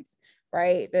conditions,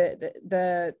 right?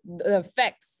 The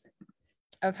effects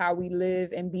of how we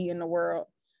live and be in the world.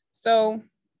 So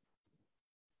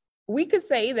we could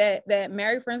say that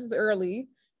Mary Frances Early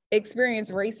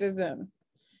experienced racism,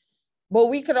 but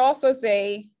we could also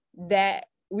say that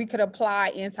we could apply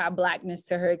anti-Blackness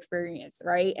to her experience,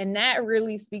 right? And that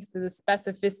really speaks to the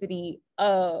specificity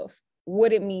of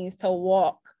what it means to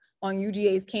walk on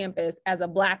UGA's campus as a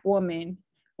Black woman,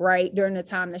 right, during the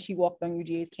time that she walked on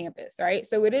UGA's campus, right?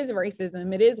 So it is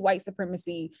racism, it is white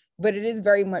supremacy, but it is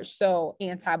very much so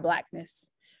anti-Blackness,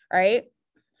 right?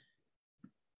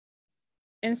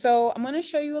 And so I'm gonna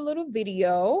show you a little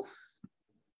video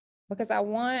because I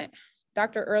want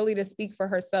Dr. Early to speak for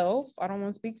herself. I don't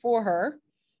want to speak for her.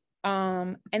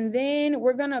 And then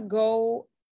we're gonna go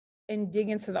and dig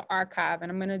into the archive, and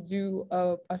I'm gonna do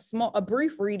a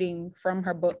brief reading from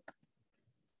her book.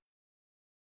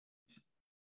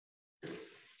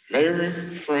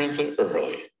 Mary Frances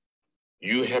Early,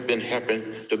 you have been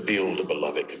helping to build a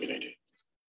beloved community,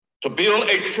 to build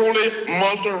a truly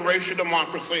multiracial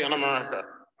democracy in America,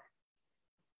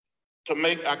 to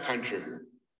make our country,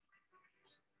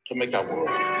 to make our world.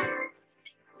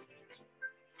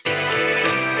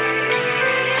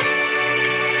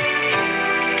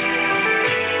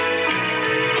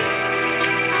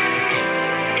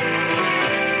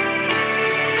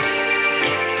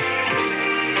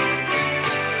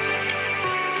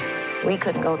 We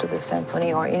couldn't go to the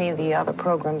symphony or any of the other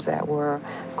programs that were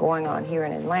going on here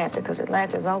in Atlanta because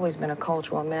Atlanta has always been a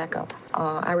cultural mecca.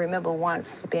 I remember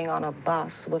once being on a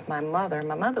bus with my mother.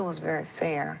 My mother was very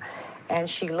fair, and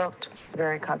she looked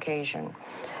very Caucasian.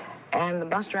 And the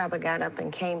bus driver got up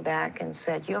and came back and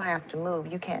said, "You'll have to move.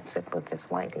 You can't sit with this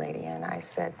white lady." And I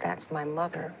said, "That's my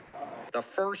mother." the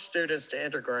first students to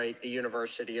integrate the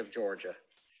University of Georgia.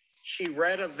 She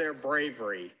read of their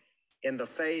bravery in the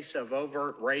face of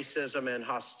overt racism and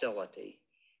hostility,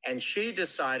 and she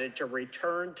decided to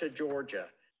return to Georgia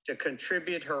to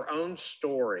contribute her own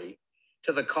story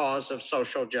to the cause of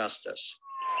social justice.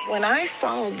 When I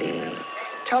saw the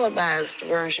televised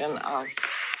version of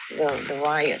the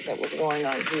riot that was going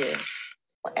on here,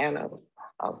 and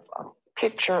a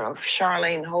picture of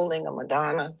Charlene holding a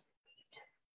Madonna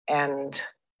and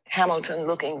Hamilton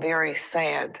looking very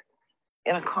sad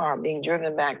in a car being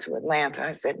driven back to Atlanta,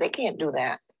 I said, they can't do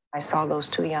that. I saw those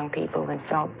two young people and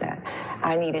felt that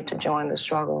I needed to join the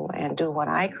struggle and do what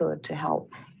I could to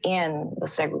help end the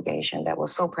segregation that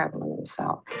was so prevalent in the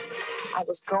South. I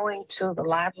was going to the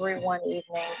library one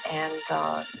evening, and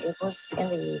it was in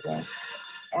the evening,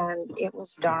 and it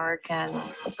was dark, and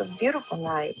it was a beautiful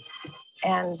night.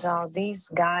 And these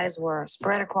guys were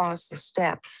spread across the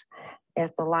steps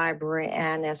at the library.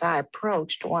 And as I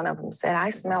approached, one of them said, "I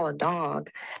smell a dog."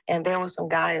 And there were some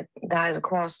guys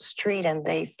across the street, and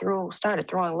they started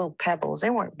throwing little pebbles. They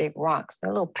weren't big rocks,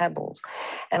 they're little pebbles.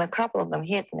 And a couple of them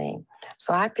hit me.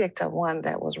 So I picked up one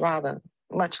that was rather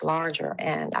much larger,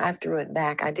 and I threw it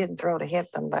back. I didn't throw to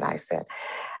hit them, but I said,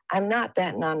 "I'm not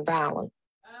that nonviolent."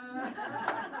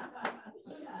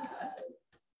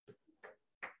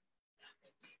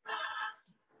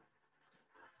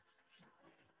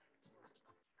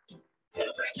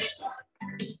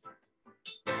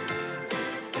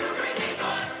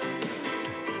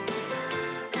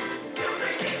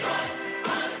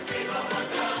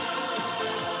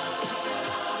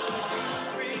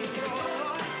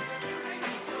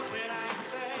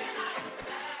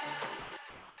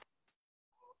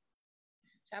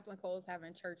 Chaplain Cole's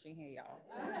having church in here, y'all.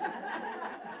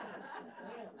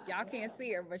 Y'all can't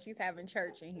see her, but she's having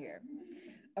church in here.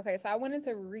 Okay, so I wanted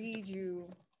to read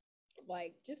you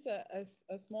like just a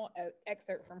small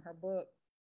excerpt from her book.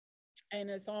 And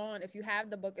it's on, if you have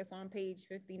the book, it's on page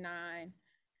 59.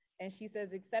 And she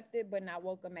says, "Accepted but not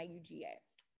welcome at UGA."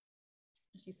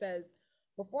 She says,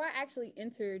 "Before I actually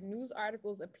entered, news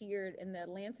articles appeared in the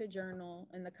Atlanta Journal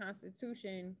and the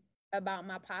Constitution about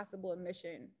my possible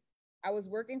admission. I was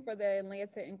working for the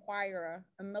Atlanta Inquirer,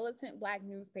 a militant Black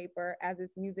newspaper, as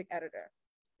its music editor.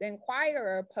 The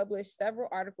Inquirer published several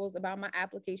articles about my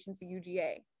application to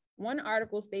UGA. One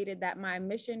article stated that my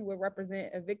admission would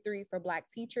represent a victory for Black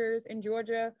teachers in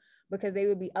Georgia because they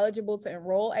would be eligible to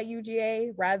enroll at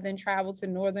UGA rather than travel to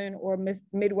northern or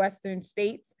Midwestern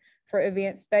states for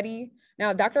advanced study.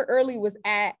 Now, Dr. Early was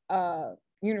at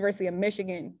University of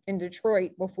Michigan in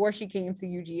Detroit before she came to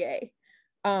UGA.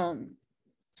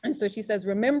 And so she says,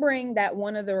 remembering that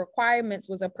one of the requirements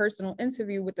was a personal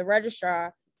interview with the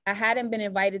registrar, I hadn't been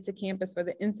invited to campus for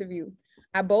the interview.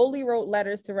 I boldly wrote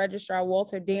letters to Registrar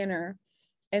Walter Danner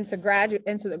and to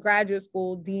the graduate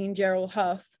school Dean Gerald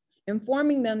Huff,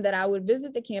 informing them that I would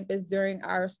visit the campus during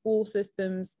our school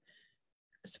system's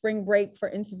spring break for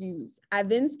interviews. I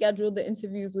then scheduled the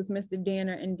interviews with Mr.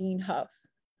 Danner and Dean Huff.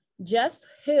 Jess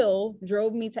Hill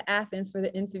drove me to Athens for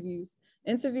the interviews.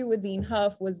 Interview with Dean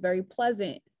Huff was very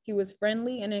pleasant. He was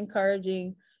friendly and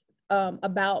encouraging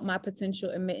about my potential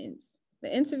admittance.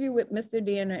 The interview with Mr.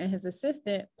 Danner and his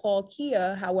assistant, Paul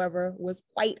Kia, however, was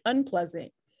quite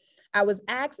unpleasant. I was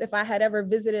asked if I had ever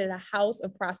visited a house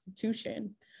of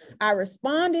prostitution. I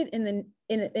responded in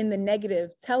the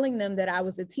negative, telling them that I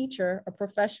was a teacher, a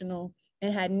professional,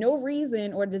 and had no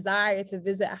reason or desire to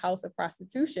visit a house of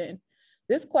prostitution.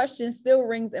 This question still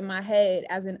rings in my head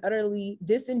as an utterly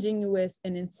disingenuous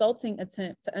and insulting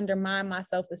attempt to undermine my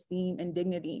self-esteem and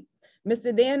dignity.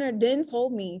 Mr. Danner then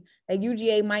told me that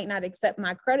UGA might not accept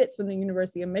my credits from the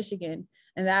University of Michigan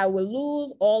and that I would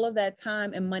lose all of that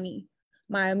time and money.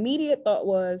 My immediate thought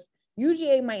was,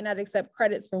 UGA might not accept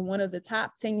credits from one of the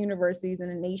top 10 universities in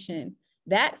the nation.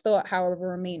 That thought, however,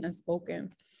 remained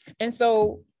unspoken. And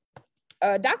so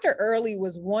Dr. Early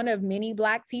was one of many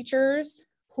Black teachers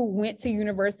who went to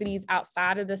universities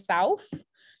outside of the South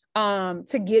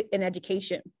to get an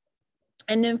education.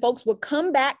 And then folks would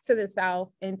come back to the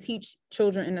South and teach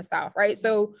children in the South, right?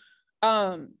 So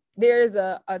there's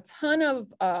a ton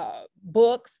of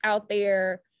books out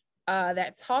there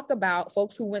that talk about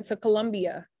folks who went to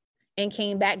Columbia and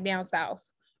came back down South.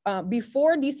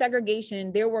 Before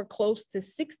desegregation, there were close to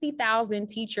 60,000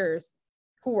 teachers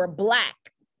who were Black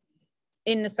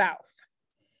in the South.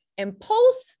 And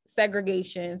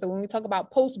post-segregation, so when we talk about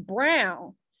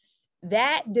post-Brown,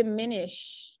 that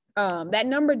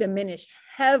number diminished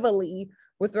heavily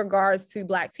with regards to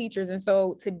Black teachers. And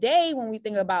so today, when we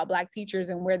think about Black teachers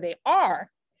and where they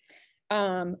are,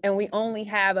 and we only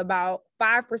have about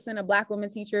 5% of Black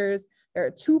women teachers, There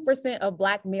are 2% of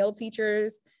Black male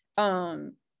teachers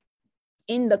in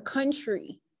the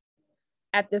country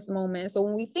at this moment. So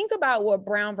when we think about what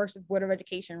Brown versus Board of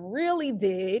Education really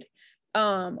did,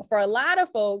 for a lot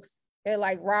of folks, they're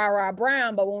like rah, rah,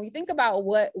 Brown. But when we think about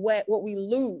what we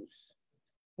lose,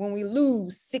 when we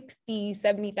lose 60,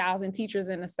 70,000 teachers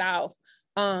in the South,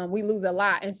 we lose a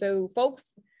lot. And so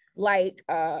folks like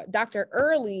Dr.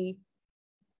 Early,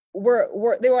 there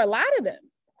were a lot of them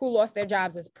who lost their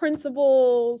jobs as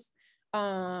principals.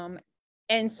 And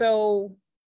so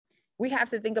we have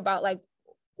to think about like,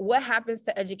 what happens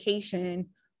to education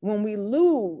when we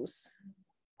lose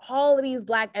all of these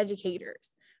Black educators,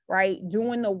 right?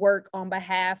 Doing the work on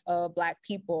behalf of Black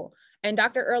people. And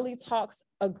Dr. Early talks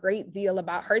a great deal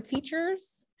about her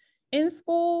teachers in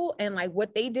school and like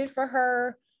what they did for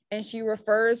her. And she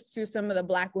refers to some of the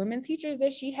Black women teachers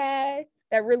that she had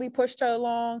that really pushed her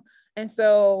along. And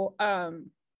so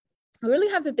we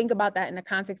really have to think about that in the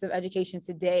context of education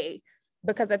today,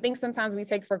 because I think sometimes we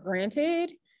take for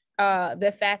granted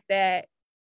the fact that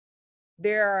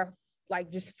there are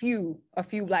like just a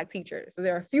few Black teachers. So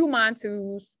there are a few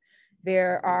Montus,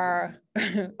 there are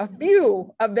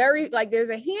there's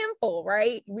a handful,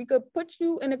 right? We could put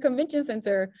you in a convention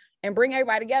center and bring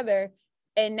everybody together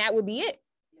and that would be it,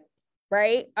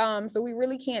 right? So we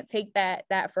really can't take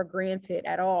that for granted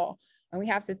at all. And we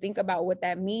have to think about what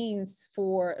that means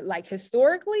for like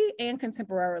historically and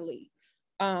contemporarily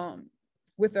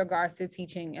with regards to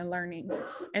teaching and learning.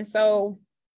 And so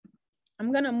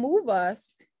I'm gonna move us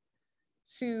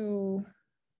to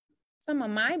some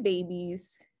of my babies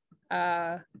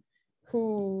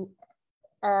who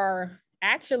are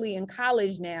actually in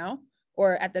college now,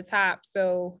 or at the top.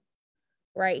 So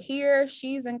right here,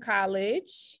 she's in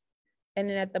college. And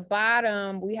then at the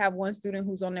bottom, we have one student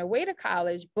who's on their way to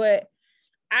college. But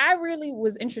I really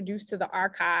was introduced to the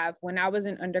archive when I was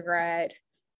in undergrad.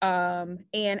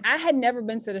 And I had never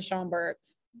been to the Schomburg.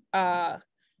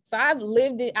 So I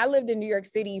lived in New York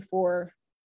City for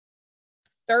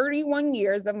 31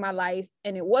 years of my life.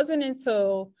 And it wasn't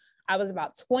until I was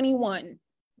about 21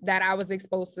 that I was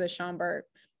exposed to the Schomburg.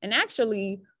 And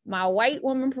actually, my white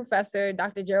woman professor,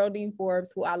 Dr. Geraldine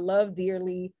Forbes, who I love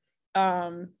dearly,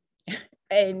 and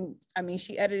I mean,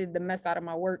 she edited the mess out of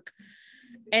my work.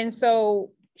 And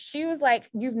so she was like,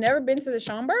 "You've never been to the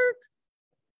Schomburg?"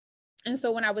 And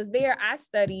so when I was there, I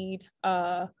studied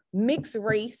mixed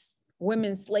race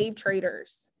women slave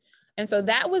traders. And so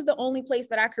that was the only place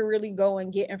that I could really go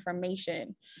and get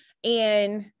information.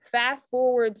 And fast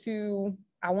forward to,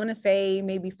 I want to say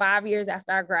maybe 5 years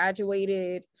after I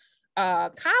graduated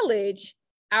college,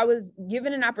 I was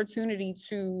given an opportunity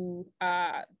to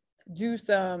do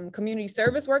some community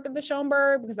service work at the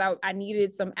Schomburg because I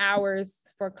needed some hours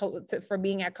for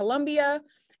being at Columbia.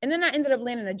 And then I ended up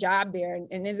landing a job there and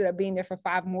ended up being there for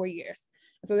 5 more years.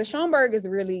 So the Schomburg is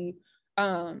really,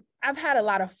 I've had a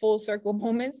lot of full circle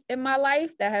moments in my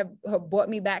life that have brought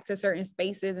me back to certain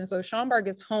spaces. And so Schomburg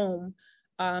is home.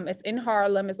 It's in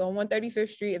Harlem. It's on 135th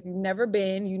Street. If you've never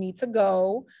been, you need to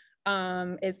go.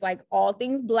 It's like all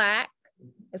things Black.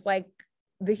 It's like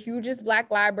the hugest Black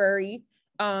library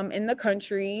in the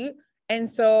country. And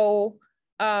so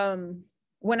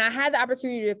when I had the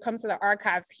opportunity to come to the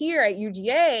archives here at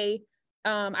UGA,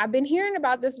 I've been hearing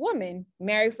about this woman,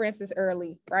 Mary Frances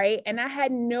Early, right? And I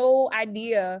had no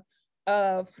idea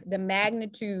of the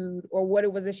magnitude or what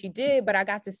it was that she did, but I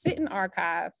got to sit in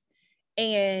archive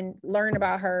and learn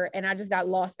about her, and I just got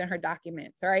lost in her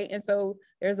documents, right? And so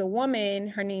there's a woman,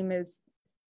 her name is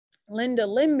Linda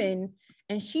Lemon,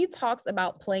 and she talks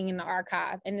about playing in the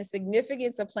archive and the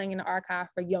significance of playing in the archive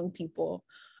for young people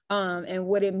and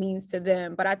what it means to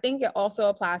them. But I think it also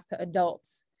applies to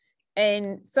adults.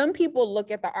 And some people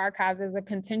look at the archives as a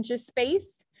contentious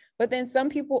space, but then some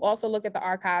people also look at the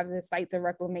archives as sites of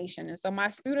reclamation. And so my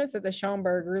students at the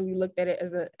Schomburg really looked at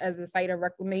it as a site of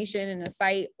reclamation and a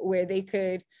site where they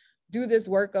could do this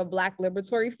work of Black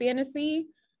liberatory fantasy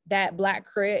that Black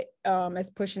Crit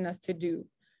is pushing us to do.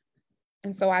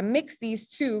 And so I mix these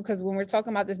two because when we're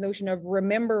talking about this notion of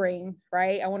remembering,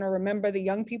 right? I want to remember the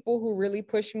young people who really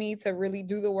pushed me to really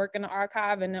do the work in the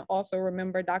archive, and then also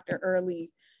remember Dr.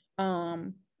 Early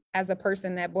as a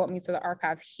person that brought me to the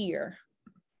archive here.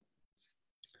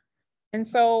 And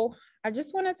so I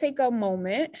just want to take a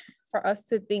moment for us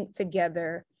to think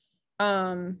together.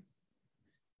 I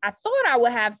thought I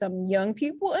would have some young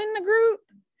people in the group,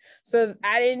 so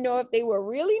I didn't know if they would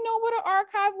really know what an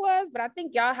archive was, but I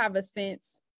think y'all have a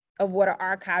sense of what an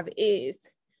archive is.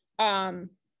 But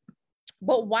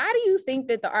why do you think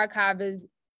that the archive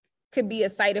could be a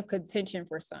site of contention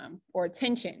for some, or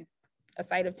tension, a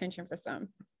site of tension for some?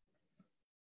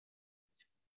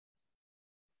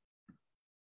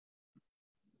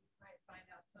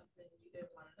 something you didn't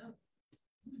want to know.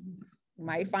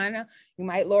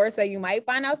 Laura said, you might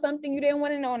find out something you didn't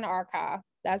want to know in the archive.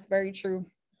 That's very true.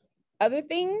 Other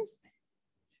things,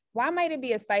 why might it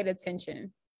be a site of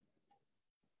tension?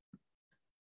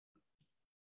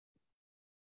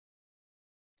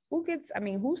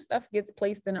 Whose stuff gets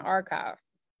placed in the archive?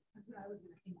 That's what I was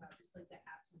going to think about, just like the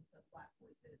absence of Black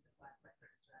voices and Black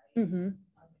records, right? Mm-hmm.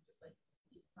 Just like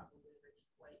it's probably rich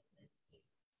white landscape.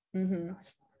 Mm-hmm.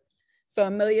 So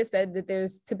Amelia said that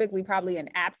there's typically probably an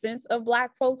absence of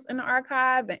Black folks in the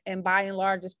archive, and by and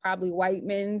large, it's probably white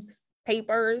men's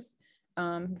papers.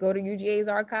 Go to UGA's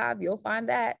archive, you'll find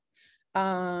that.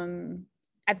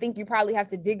 I think you probably have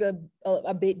to dig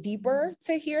a bit deeper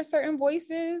to hear certain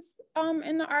voices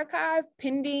in the archive,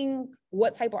 pending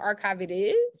what type of archive it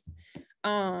is.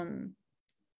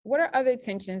 What are other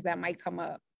tensions that might come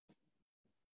up?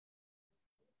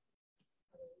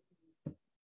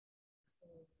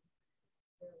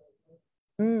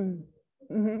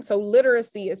 Mm-hmm. So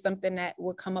literacy is something that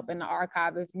would come up in the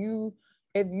archive if you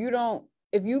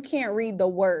can't read the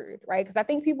word, right? Because I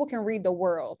think people can read the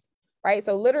world, right?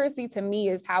 So literacy to me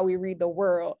is how we read the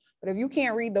world. But if you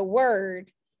can't read the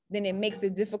word, then it makes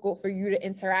it difficult for you to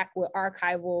interact with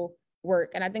archival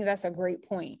work. And I think that's a great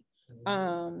point,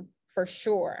 for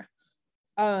sure.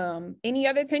 Any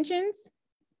other tensions?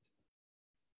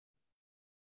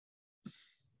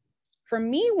 For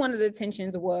me, one of the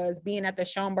tensions was being at the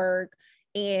Schomburg,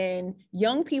 and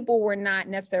young people were not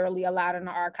necessarily allowed in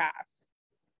the archive,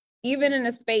 even in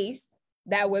a space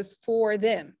that was for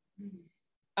them.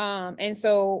 And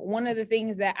so one of the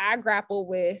things that I grapple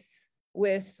with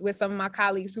some of my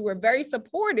colleagues who were very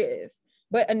supportive,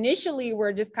 but initially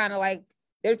were just kind of like,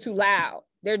 they're too loud,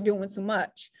 they're doing too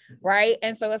much, right?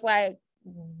 And so it's like,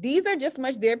 these are just as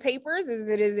much their papers as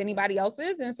it is anybody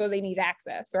else's, and so they need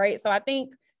access, right? So I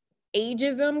think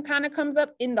ageism kind of comes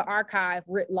up in the archive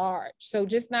writ large. So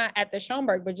just not at the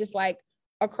Schomburg, but just like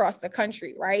across the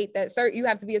country, right? That you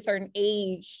have to be a certain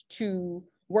age to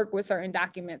work with certain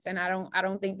documents. And I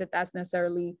don't think that that's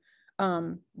necessarily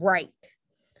right.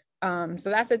 So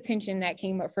that's a tension that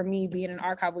came up for me being an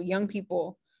archive with young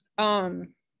people.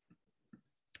 Can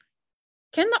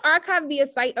the archive be a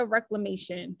site of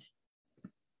reclamation?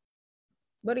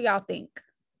 What do y'all think?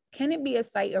 Can it be a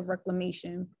site of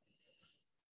reclamation?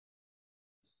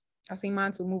 I see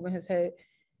Montu moving his head.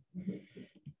 Yes.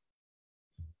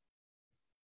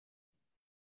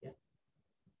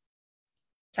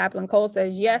 Chaplain Cole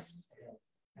says yes.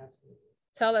 Absolutely.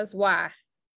 Tell us why.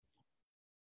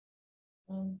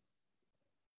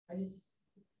 I just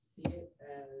see it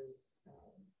as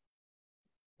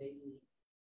maybe,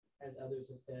 as others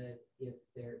have said, if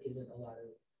there isn't a lot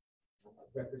of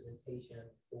representation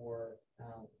for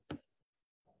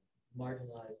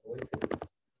marginalized voices,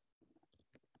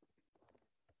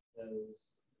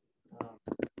 those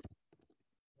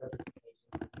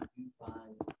representations that you do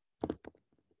find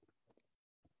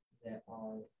that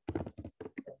are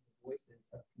the voices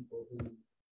of people who,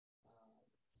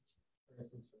 for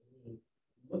instance, for me,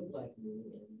 look like me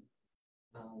and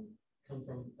come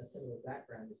from a similar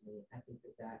background as me. I think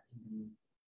that can be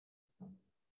a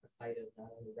site of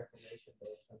not only reclamation,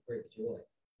 but of great joy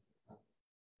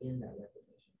in that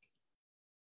reclamation.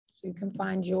 You can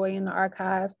find joy in the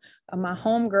archive. My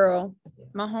homegirl,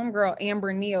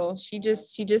 Amber Neal, she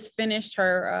just finished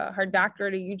her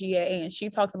doctorate at UGA, and she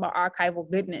talks about archival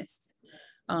goodness.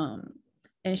 And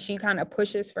she kind of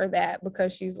pushes for that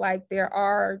because she's like, there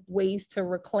are ways to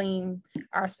reclaim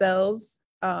ourselves.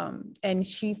 And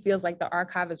she feels like the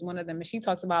archive is one of them. And she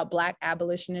talks about Black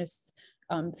abolitionist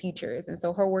teachers. And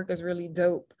so her work is really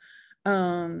dope.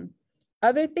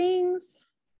 Other things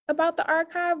about the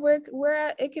archive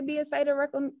where it could be a site of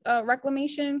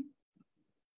reclamation?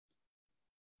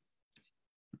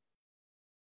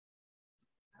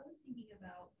 I was thinking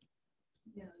about,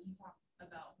 you talked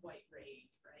about white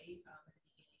rage, right? At the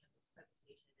beginning of this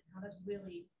presentation, and how that's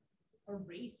really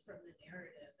erased from the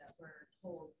narrative that we're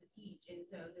told to teach. And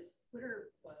so this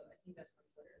Twitter quote, I think that's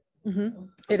from Twitter. Mm-hmm.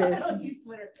 It is. I don't use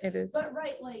Twitter. It is. But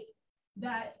right, like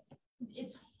that,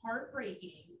 it's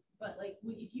heartbreaking. But like,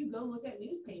 if you go look at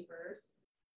newspapers,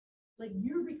 like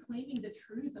you're reclaiming the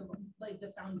truth of like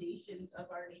the foundations of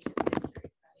our nation's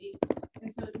history, right? And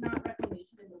so it's not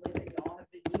reclamation in the way that y'all have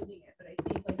been using it, but I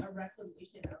think like a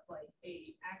reclamation of like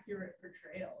a accurate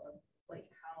portrayal of like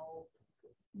how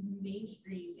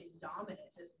mainstream and dominant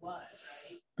this was,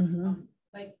 right? Mm-hmm.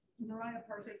 Like Mariah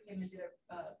Parker came and did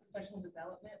a professional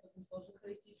development with some social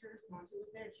studies teachers. Monty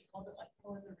was there, and she called it like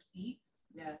pulling the receipts.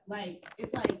 Yeah, like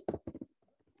it's like this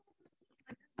really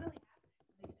happening.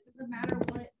 Like, it doesn't matter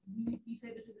what you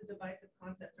say this is a divisive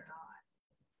concept or not.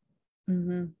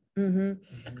 Mm-hmm.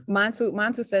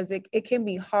 Mantu says it can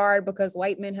be hard because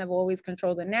white men have always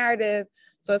controlled the narrative.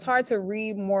 So it's hard to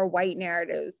read more white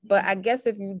narratives. But I guess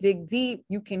if you dig deep,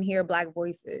 you can hear Black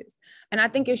voices. And I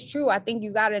think it's true. I think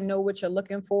you got to know what you're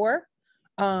looking for.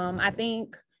 I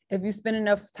think if you spend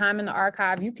enough time in the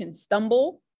archive, you can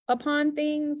stumble upon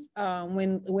things.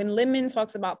 When Lemon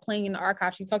talks about playing in the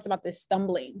archive, she talks about this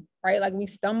stumbling, right? Like we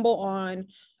stumble on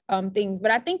things.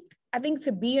 But I think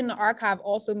to be in the archive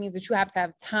also means that you have to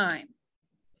have time.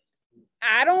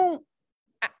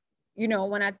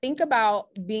 When I think about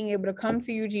being able to come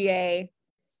to UGA,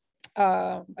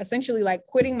 essentially like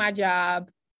quitting my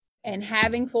job and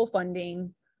having full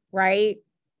funding, right?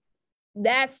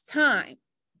 That's time.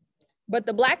 But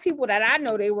the Black people that I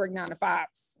know, they work 9 to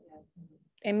 5s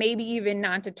and maybe even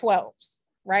 9 to 12s,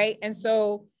 right? And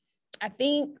so I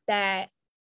think that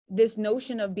this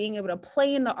notion of being able to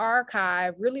play in the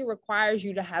archive really requires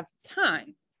you to have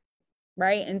time,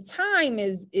 right? And time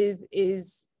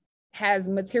has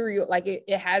material, like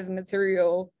it has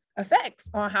material effects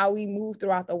on how we move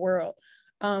throughout the world.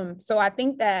 So I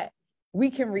think that we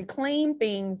can reclaim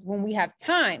things when we have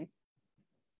time,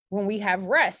 when we have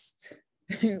rest,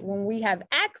 when we have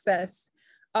access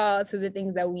to the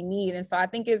things that we need. And so I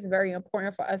think it's very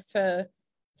important for us to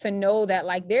know that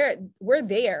like we're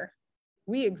there.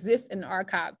 We exist in the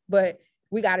archive, but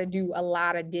we got to do a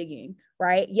lot of digging,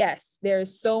 right? Yes,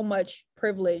 there's so much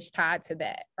privilege tied to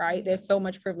that, right? There's so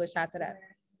much privilege tied to that.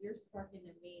 You're sparking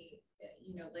in me,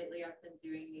 lately I've been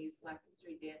doing these Black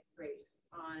History dance breaks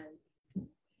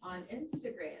on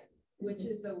Instagram, which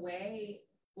is a way,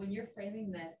 when you're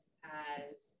framing this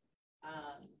as,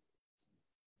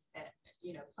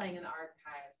 playing in the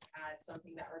archives as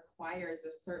something that requires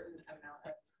a certain amount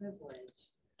of privilege,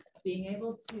 being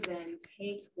able to then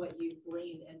take what you've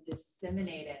gleaned and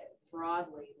disseminate it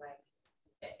broadly, like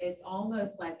it's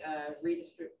almost like a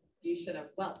redistribution of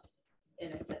wealth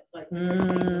in a sense, like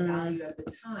the value of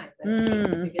the time that it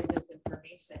takes to get this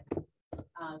information.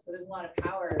 So there's a lot of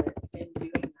power in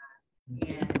doing that.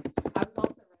 And I was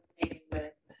also resonating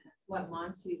with what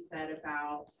Montu said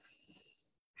about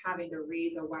having to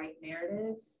read the white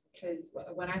narratives, because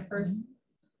when I first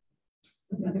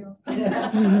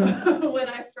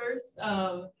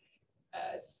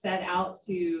set out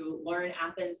to learn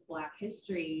Athens Black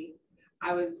history,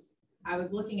 I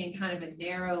was looking in kind of a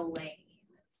narrow lane.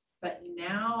 But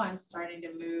now I'm starting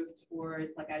to move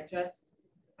towards, like, I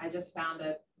just found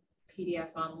a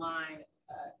PDF online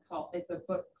it's a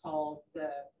book called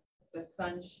The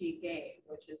Son She Gave,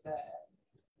 which is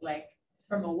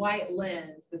from a white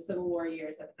lens, the Civil War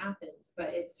years of Athens,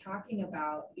 but it's talking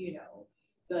about,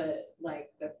 the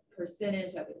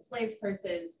percentage of enslaved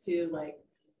persons to like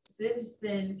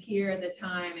citizens here at the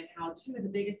time, and how 2 of the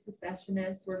biggest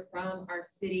secessionists were from our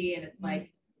city. And it's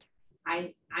like,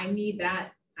 I need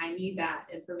that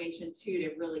information too,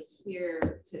 to really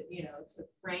hear, to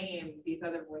frame these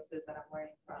other voices that I'm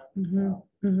learning from. So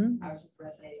I was just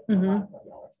resonating with a lot of what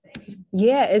y'all were saying.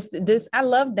 Yeah, it's this. I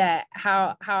love that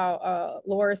how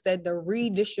Laura said the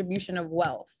redistribution of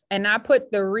wealth, and I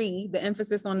put the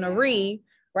emphasis on the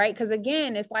right? Because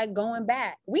again, it's like going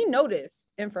back. We know this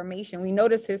information. We know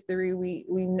this history. We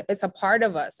it's a part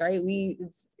of us, right?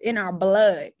 It's in our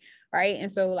blood, right?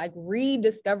 And so like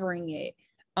rediscovering it,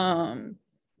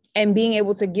 and being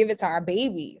able to give it to our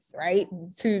babies, right?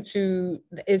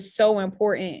 Is so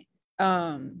important.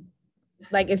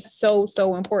 It's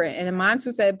so important. And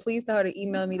Mantu said, please tell her to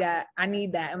email me that. I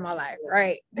need that in my life,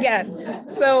 right? Yes.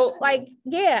 So I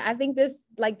think this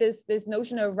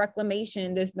notion of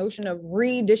reclamation, this notion of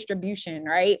redistribution,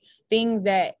 right? Things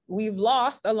that we've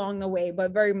lost along the way,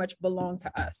 but very much belong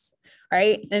to us,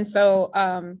 right? And so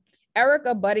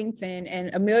Erica Buddington,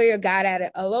 and Amelia got at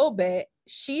it a little bit.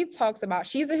 She talks about,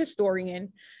 she's a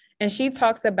historian, and she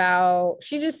talks about,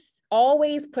 she just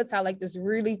always puts out like this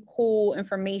really cool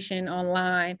information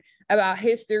online about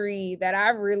history that I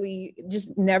really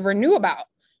just never knew about.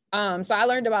 So I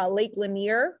learned about Lake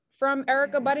Lanier from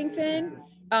Erica Buddington.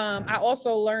 I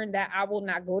also learned that I will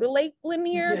not go to Lake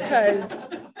Lanier because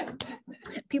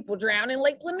people drown in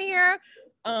Lake Lanier.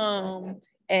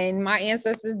 And my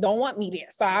ancestors don't want me there,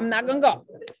 so I'm not gonna go,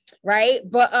 right?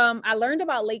 But I learned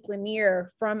about Lake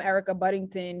Lanier from Erica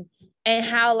Buddington, and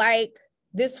how like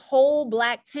this whole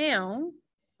Black town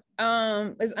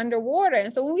is underwater.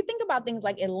 And so when we think about things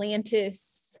like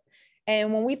Atlantis,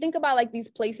 and when we think about like these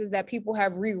places that people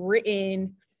have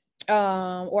rewritten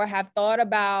or have thought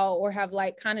about or have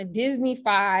like kind of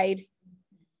Disney-fied,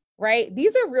 right?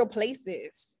 These are real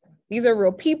places. These are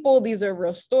real people. These are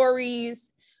real stories.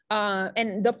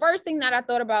 And the first thing that I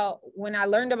thought about when I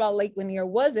learned about Lake Lanier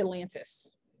was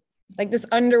Atlantis, like this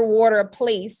underwater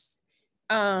place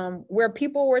where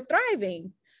people were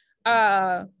thriving,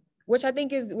 which I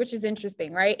think is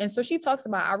interesting, right? And so she talks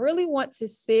about, I really want to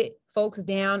sit folks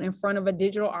down in front of a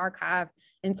digital archive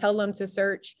and tell them to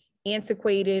search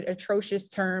antiquated, atrocious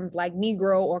terms like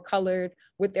Negro or colored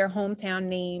with their hometown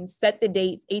names, set the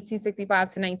dates, 1865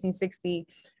 to 1960,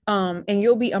 and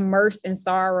you'll be immersed in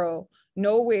sorrow.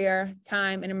 Nowhere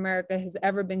time in America has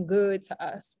ever been good to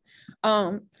us.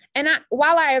 And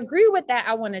while I agree with that,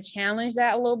 I want to challenge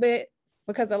that a little bit,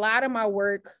 because a lot of my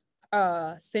work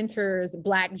centers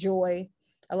Black joy.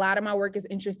 A lot of my work is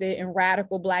interested in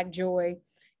radical Black joy.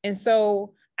 And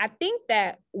so I think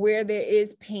that where there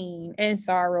is pain and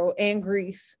sorrow and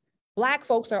grief, Black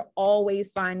folks are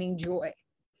always finding joy.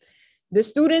 The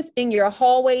students in your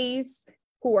hallways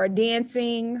who are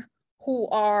dancing, who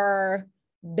are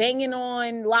banging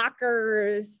on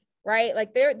lockers, right?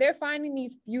 Like they're finding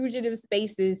these fugitive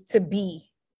spaces to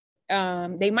be.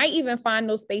 They might even find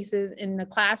those spaces in the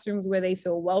classrooms where they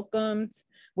feel welcomed,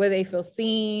 where they feel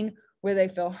seen, where they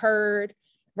feel heard,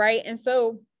 right? And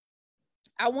so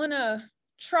I want to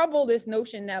trouble this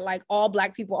notion that like all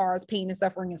Black people are is pain and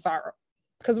suffering and sorrow,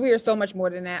 because we are so much more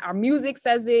than that. Our music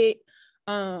says it,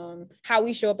 how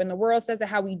we show up in the world says it,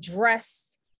 how we dress,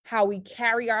 how we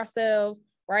carry ourselves,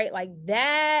 right? Like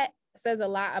that says a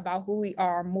lot about who we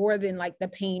are, more than like the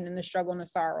pain and the struggle and the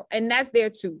sorrow. And that's there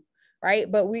too,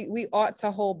 right? But we ought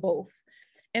to hold both.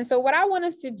 And so what I want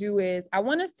us to do is I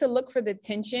want us to look for the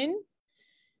tension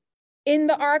in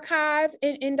the archive,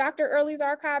 in Dr. Early's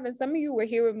archive. And some of you were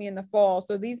here with me in the fall,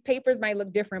 so these papers might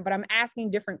look different, but I'm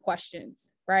asking different questions,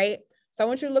 right? So I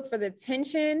want you to look for the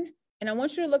tension, and I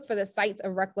want you to look for the sites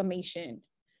of reclamation,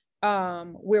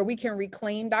 where we can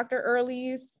reclaim Dr.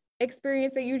 Early's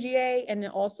experience at UGA, and then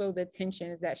also the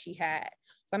tensions that she had.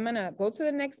 So I'm gonna go to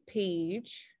the next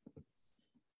page,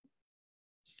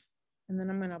 and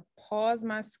then I'm gonna pause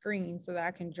my screen so that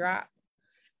I can drop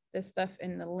this stuff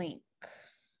in the link,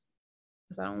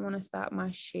 because I don't want to stop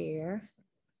my share.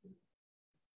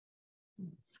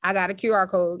 I got a QR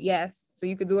code, yes, so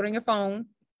you could do it on your phone.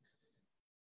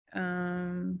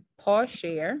 Pause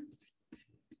share.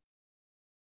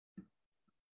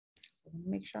 So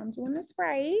make sure I'm doing this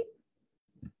right.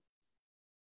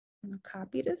 I'm gonna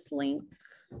copy this link.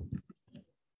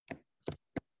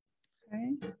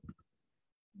 Okay.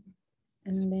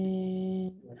 And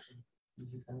then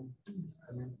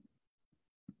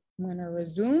I'm gonna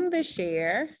resume the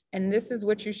share, and this is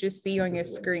what you should see on your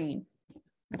screen,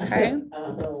 okay?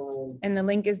 And the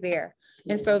link is there.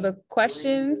 And so the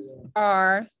questions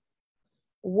are,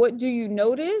 what do you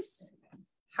notice?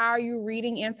 How are you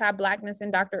reading anti-Blackness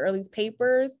in Dr. Early's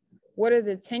papers? What are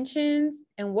the tensions,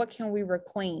 and what can we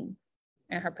reclaim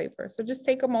in her paper? So just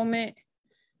take a moment,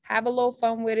 have a little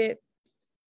fun with it,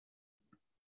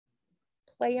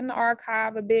 play in the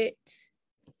archive a bit.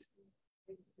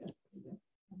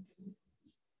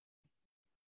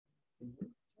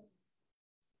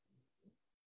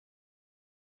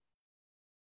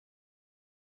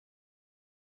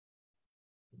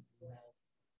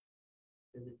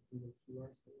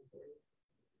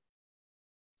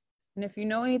 And if you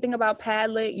know anything about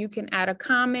Padlet, you can add a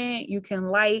comment, you can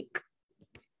like.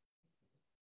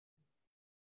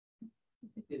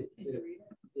 So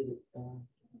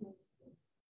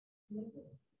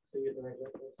you're the right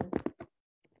person?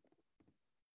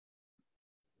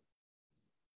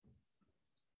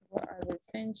 What are the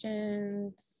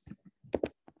tensions?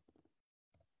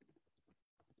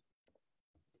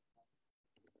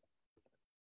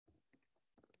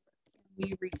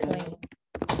 We reclaim.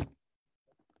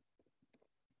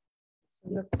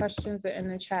 The questions are in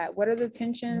the chat. What are the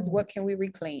tensions? What can we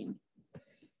reclaim?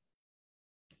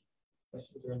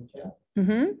 Questions are in the chat.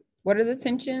 Mm-hmm. What are the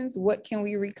tensions? What can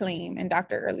we reclaim in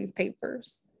Dr. Early's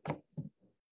papers?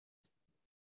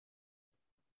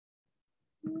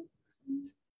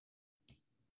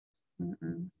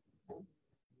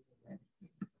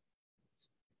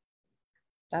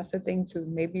 That's the thing too.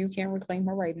 Maybe you can't reclaim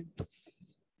her writing.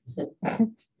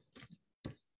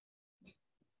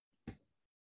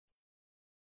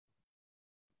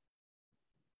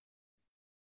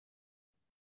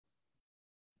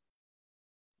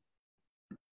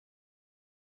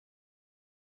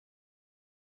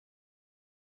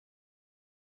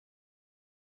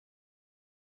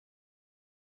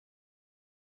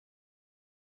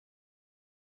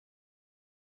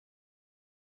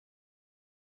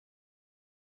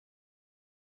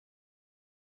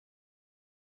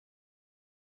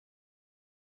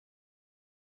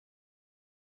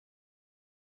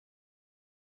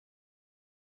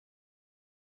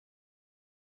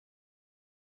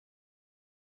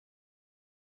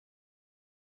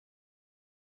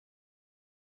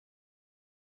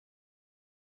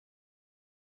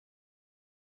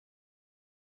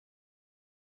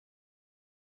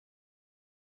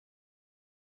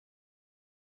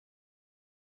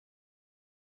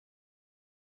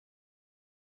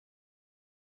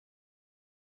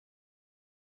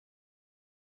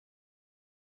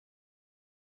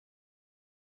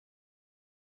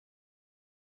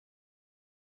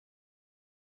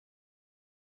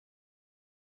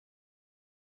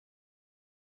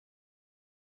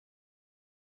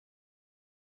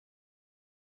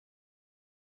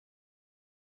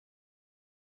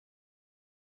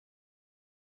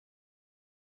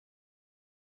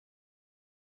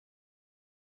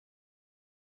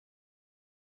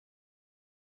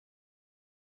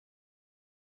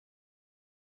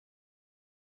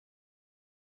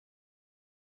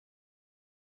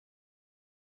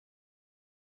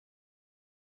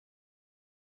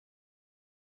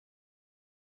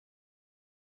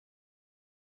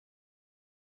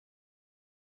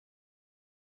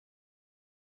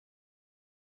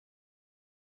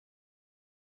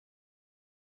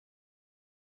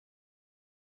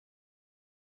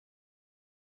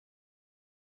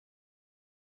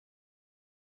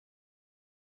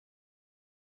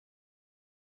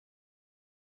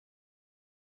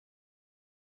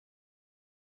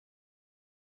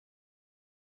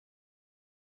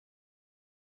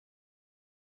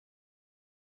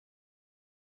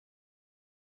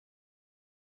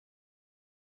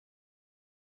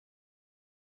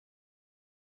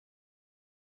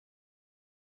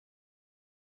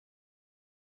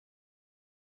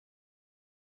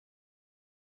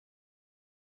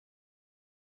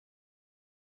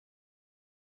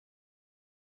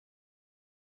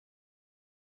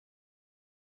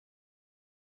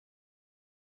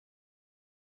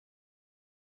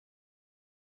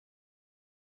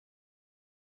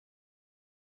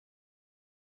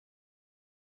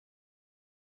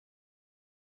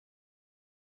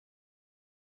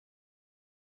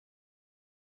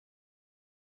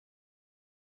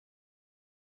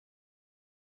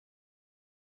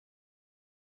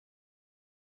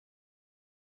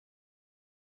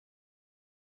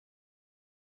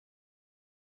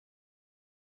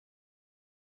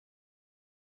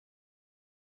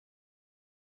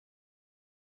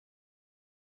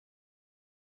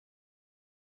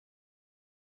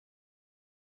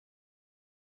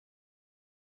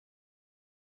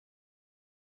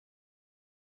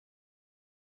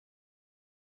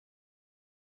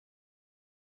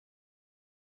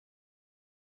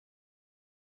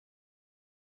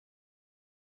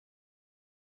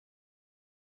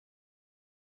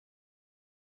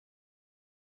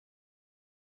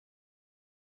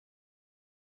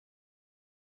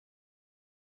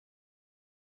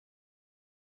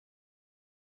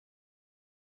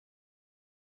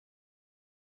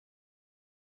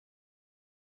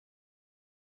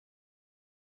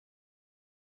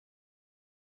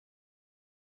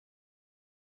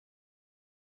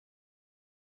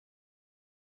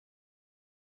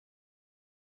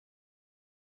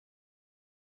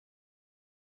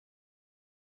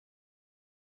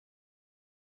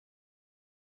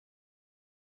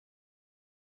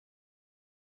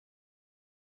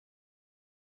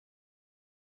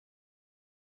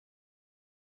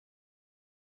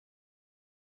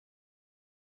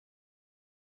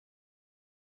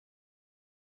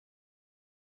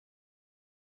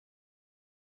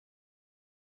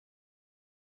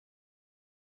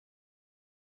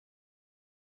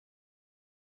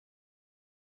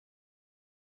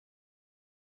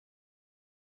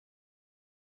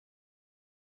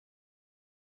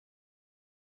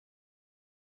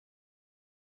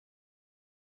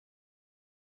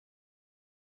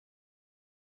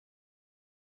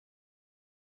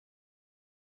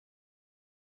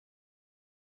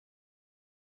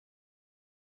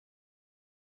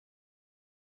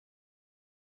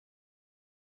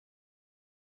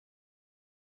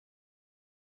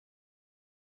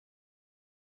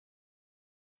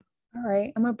 All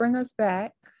right, I'm gonna bring us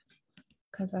back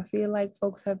because I feel like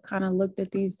folks have kind of looked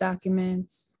at these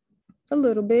documents a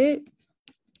little bit,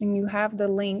 and you have the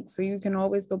link, so you can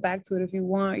always go back to it if you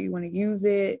want to use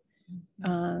it.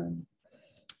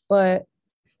 But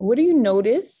what do you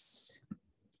notice?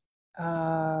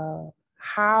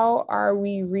 How are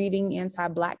we reading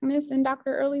anti-Blackness in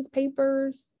Dr. Early's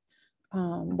papers?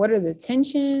 What are the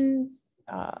tensions?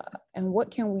 And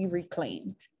what can we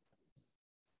reclaim?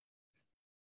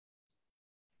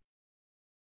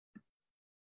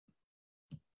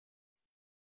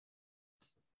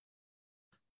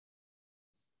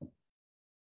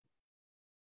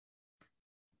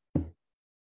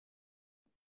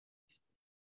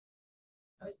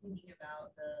 I was thinking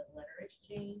about the letter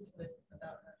exchange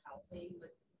about her housing,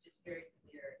 like just very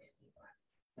clear anti-Black.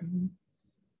 Mm-hmm.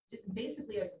 Just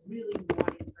basically like really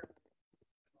wanting her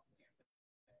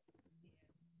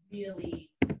really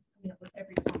coming up with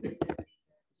every competent reason to,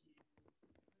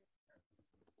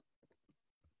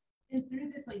 and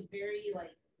through this like very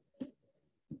like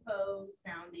faux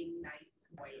sounding nice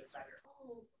white letter.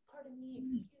 Oh, pardon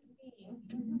me,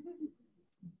 excuse me.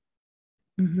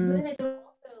 Mm-hmm. But then I don't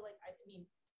also like, I mean,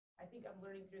 I think I'm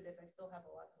learning through this. I still have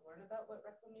a lot to learn about what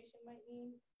reclamation might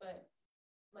mean, but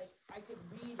like I could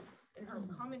read in her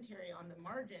commentary on the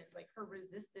margins, like her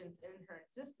resistance and her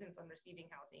insistence on receiving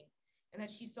housing, and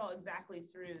that she saw exactly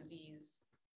through these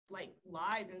like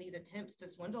lies and these attempts to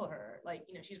swindle her. Like,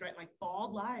 you know, she's writing like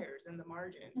bald liars in the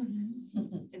margins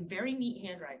and very neat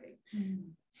handwriting.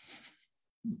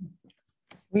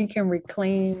 We can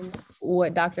reclaim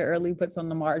what Dr. Early puts on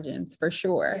the margins for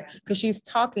sure, because she's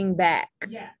talking back,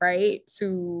 right,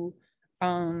 to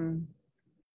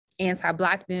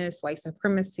anti-Blackness, white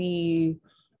supremacy,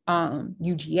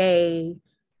 UGA,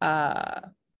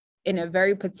 in a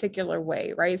very particular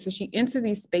way, right? So she enters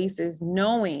these spaces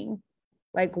knowing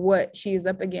like what she is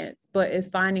up against, but is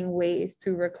finding ways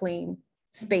to reclaim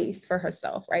space for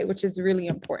herself, right? Which is really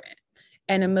important.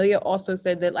 And Amelia also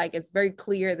said that like it's very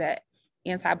clear that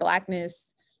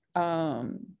anti-Blackness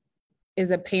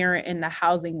is apparent in the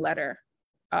housing letter.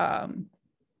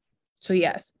 So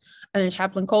yes. And then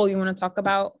Chaplain Cole, you want to talk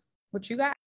about what you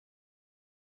got?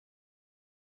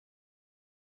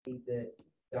 That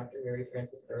Dr. Mary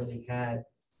Frances Early had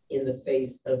in the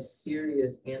face of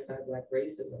serious anti-Black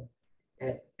racism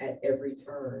at every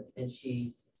turn. And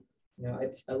she, you know,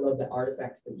 I love the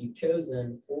artifacts that you've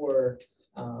chosen for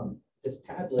this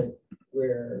Padlet,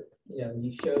 where, you know,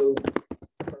 you show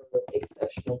her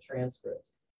exceptional transcript,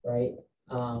 right?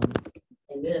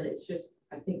 And then it's just,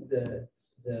 I think the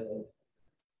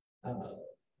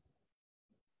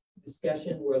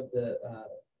discussion where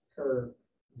her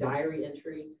diary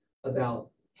entry about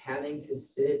having to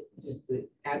sit, just the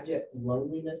abject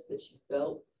loneliness that she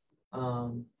felt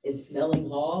in Snelling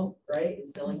Hall, right? In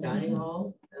Snelling Dining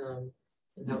Hall, and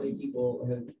how many people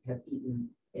have eaten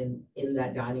in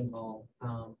that dining hall.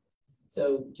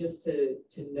 So just to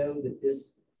know that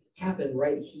this happened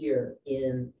right here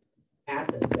in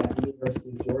Athens at the University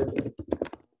of Georgia,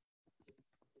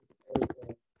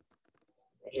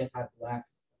 the anti-Black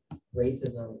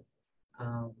racism,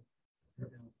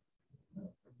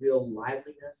 real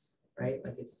liveliness, right?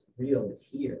 Like it's real, it's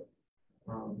here.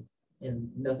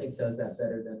 And nothing says that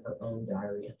better than her own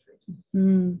diary entry.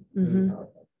 Really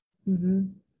powerful.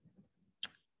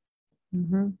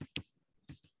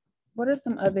 What are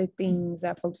some other things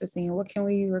that folks are seeing? What can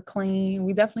we reclaim?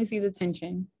 We definitely see the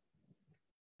tension.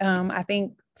 I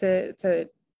think to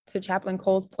Chaplain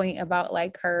Cole's point about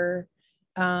like her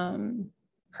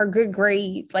good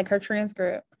grades, like her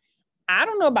transcript. I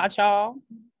don't know about y'all,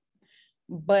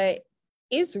 but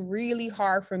it's really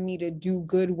hard for me to do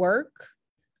good work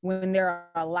when there are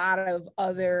a lot of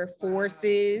other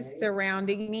forces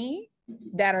surrounding me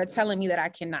that are telling me that I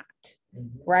cannot,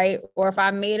 right? Or if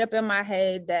I made up in my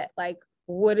head that like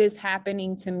what is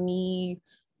happening to me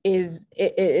is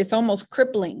it's almost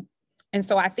crippling. And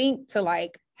so I think to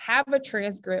like have a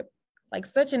transcript, like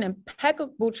such an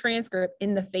impeccable transcript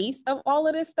in the face of all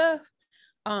of this stuff,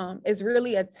 is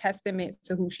really a testament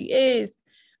to who she is,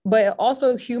 but it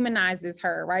also humanizes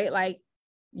her, right? Like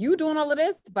you doing all of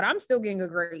this, but I'm still getting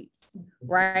good grades,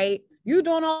 right? You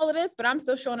doing all of this, but I'm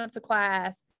still showing up to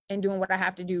class and doing what I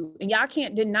have to do. And y'all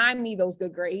can't deny me those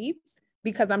good grades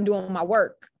because I'm doing my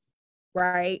work,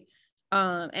 right?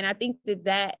 And I think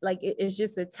that like it is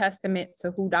just a testament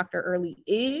to who Dr. Early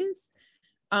is.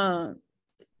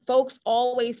 Folks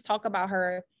always talk about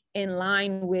her in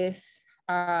line with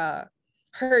her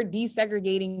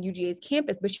desegregating UGA's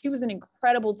campus, but she was an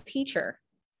incredible teacher,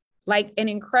 like an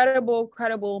incredible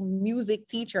music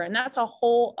teacher. And that's a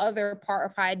whole other part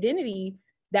of her identity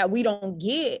that we don't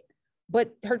get.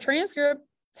 but her transcript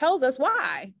tells us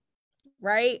why,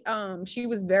 right? She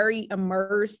was very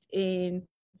immersed in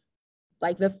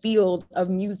like the field of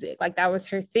music, like that was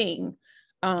her thing.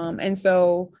 And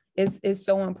so it's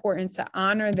so important to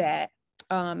honor that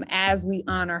as we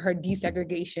honor her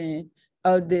desegregation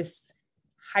of this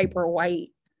hyper white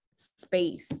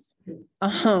space.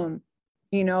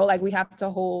 You know, like we have to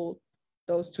hold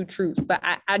those two truths. But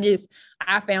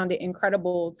I found it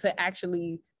incredible to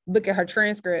actually look at her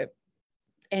transcript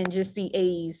and just see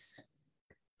A's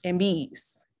and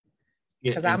B's.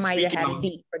 Because I might have had a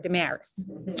D for Damaris.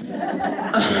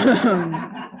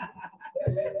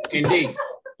 Indeed.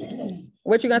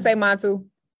 What you gonna say, Montu?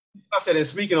 I said, and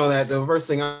speaking on that, the first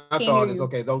thing I thought is,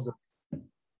 okay, those are.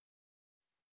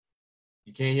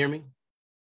 You can't hear me?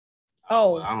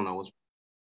 Oh, I don't know what's.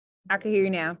 I can hear you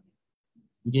now.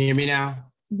 You can hear me now?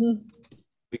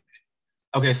 Mm-hmm.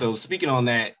 Okay, so speaking on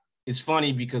that, it's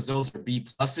funny because those are B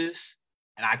pluses,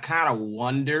 and I kind of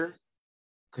wonder,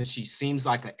 because she seems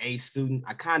like an A student,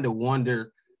 I kind of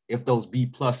wonder if those B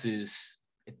pluses,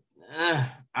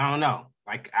 I don't know.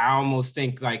 Like, I almost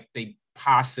think like they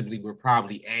possibly were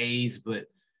probably A's, but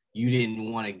you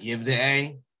didn't want to give the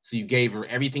A. So you gave her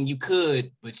everything you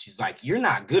could, but she's like, you're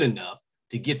not good enough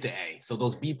to get the A. So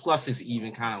those B pluses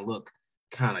even kind of look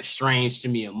kind of strange to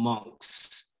me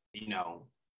amongst, you know,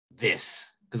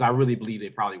 this, because I really believe they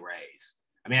probably were A's.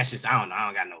 I mean, that's just, I don't know. I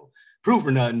don't got no proof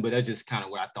or nothing, but that's just kind of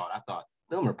what I thought. I thought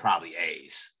them are probably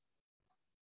A's.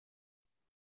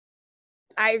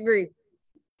 I agree.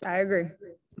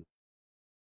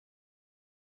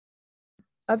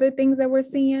 Other things that we're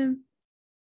seeing,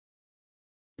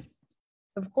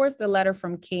 of course, the letter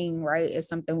from King, right, is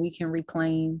something we can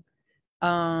reclaim.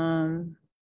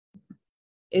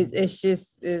 It's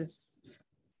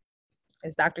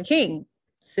Dr. King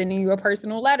sending you a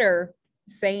personal letter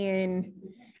saying,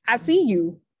 I see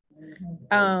you.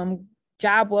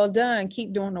 Job well done.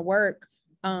 Keep doing the work.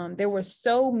 There were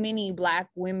so many Black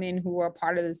women who were a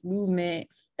part of this movement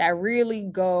that really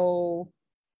go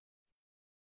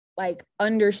like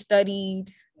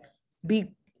understudied.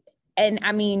 And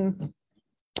I mean,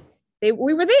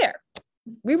 we were there.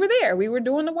 We were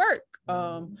doing the work.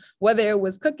 Whether it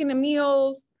was cooking the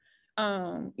meals,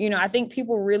 you know, I think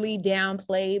people really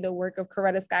downplay the work of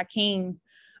Coretta Scott King.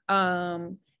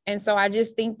 And so I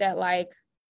just think that like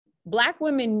Black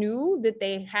women knew that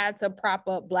they had to prop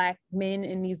up Black men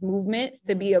in these movements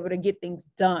to be able to get things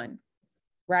done,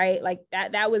 right? Like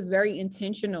that was very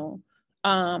intentional.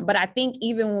 But I think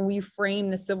even when we frame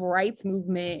the civil rights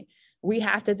movement, we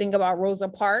have to think about Rosa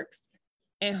Parks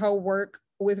and her work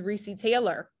with Recy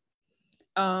Taylor,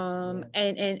 and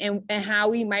how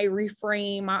we might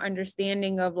reframe our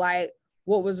understanding of like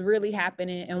what was really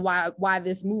happening and why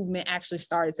this movement actually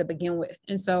started to begin with.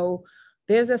 And so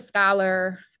there's a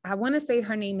scholar, I want to say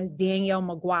her name is Danielle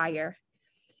McGuire,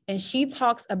 and she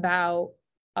talks about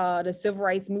the civil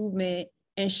rights movement,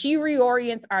 and she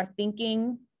reorients our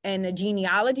thinking and the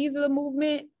genealogies of the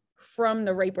movement from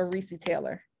the rape of Recy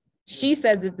Taylor. She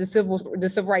says that the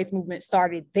civil rights movement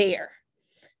started there.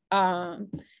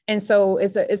 And so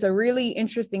it's a really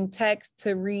interesting text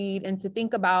to read and to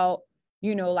think about,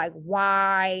 you know, like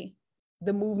why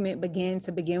the movement began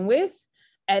to begin with.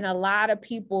 And a lot of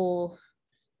people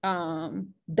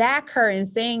back her in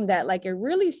saying that like it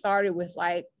really started with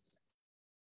like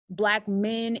Black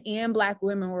men and Black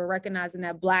women were recognizing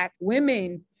that Black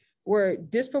women were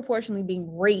disproportionately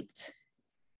being raped.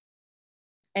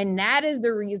 And that is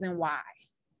the reason why,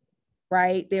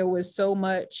 right? There was so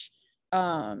much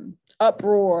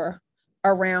uproar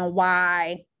around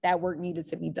why that work needed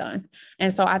to be done.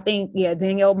 And so I think, yeah,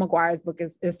 Danielle McGuire's book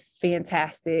is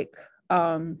fantastic.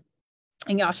 And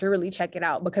y'all should really check it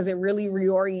out because it really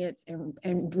reorients and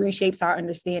reshapes our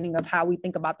understanding of how we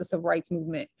think about the civil rights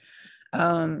movement.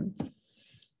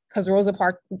 Because Rosa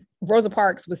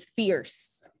Parks was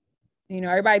fierce. You know,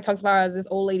 everybody talks about her as this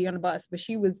old lady on the bus, but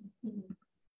she was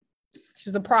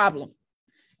a problem.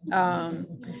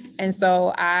 And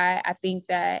so I think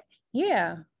that,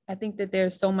 yeah, I think that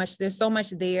there's so much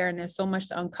there and there's so much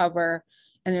to uncover.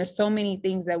 And there's so many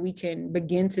things that we can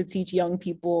begin to teach young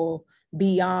people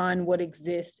beyond what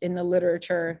exists in the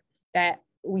literature that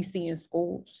we see in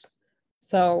schools.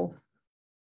 So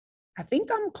I think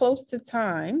I'm close to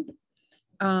time.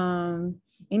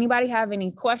 Anybody have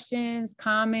any questions,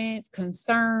 comments,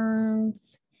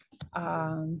 concerns?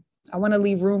 I want to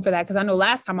leave room for that because I know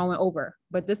last time I went over,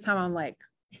 but this time I'm like,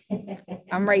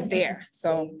 I'm right there.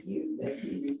 So Thank you. We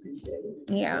appreciate it.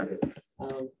 Yeah.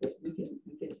 But we can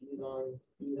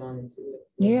ease on into it.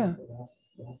 Yeah.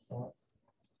 Last thoughts.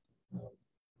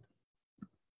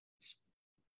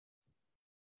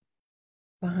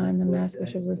 Behind the mask of I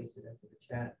just chivalry. pasted into the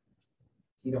chat.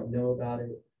 If you don't know about it,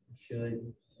 you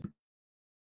should.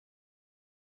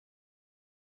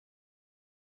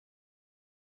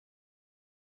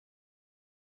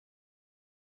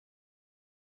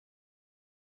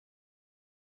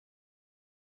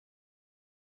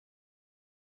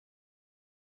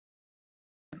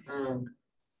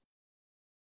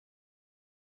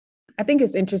 I think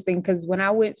it's interesting because when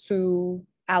I went to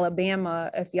Alabama,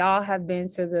 if y'all have been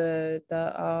to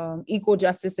the Equal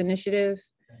Justice Initiative,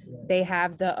 they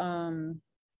have the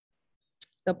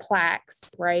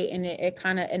plaques, right? And it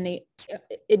kind of, and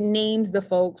it names the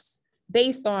folks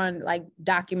based on like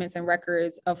documents and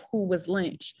records of who was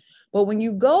lynched. But when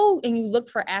you go and you look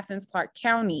for Athens Clarke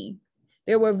County,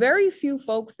 there were very few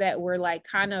folks that were like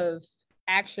kind of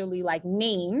actually like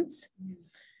named.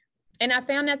 And I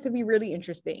found that to be really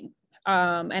interesting.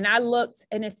 And I looked,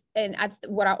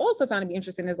 what I also found to be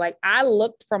interesting is like, I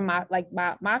looked from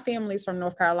my family's from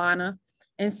North Carolina.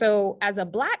 And so as a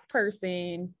Black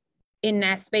person in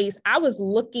that space, I was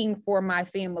looking for my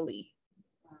family,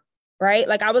 right?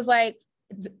 Like, I was like,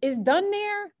 is Dunn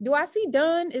there? Do I see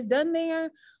Dunn? Is Dunn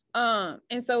there?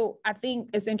 And so I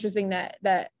think it's interesting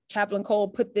that Chaplain Cole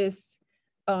put this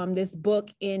book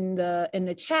in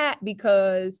the chat,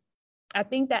 because I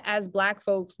think that as Black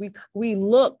folks, we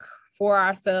look for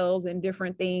ourselves in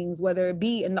different things, whether it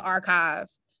be in the archive,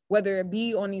 whether it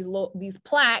be on these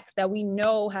plaques that we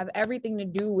know have everything to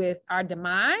do with our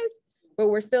demise, but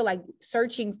we're still like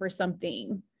searching for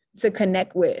something to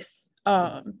connect with.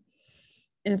 And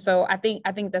so I think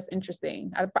that's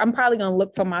interesting. I'm probably gonna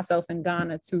look for myself in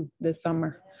Ghana too this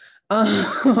summer.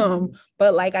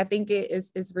 But like, I think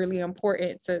it's really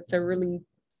important to really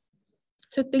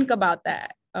think about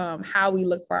that, how we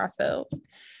look for ourselves.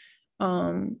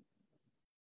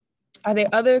 Are there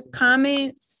other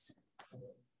comments?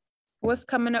 What's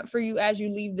coming up for you as you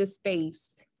leave this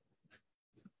space?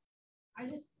 I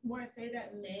just want to say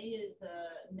that May is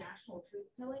the National Truth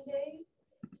Telling Days.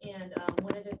 And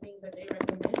one of the things that they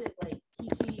recommend is like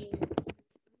teaching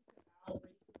about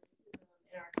racism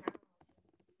in our town.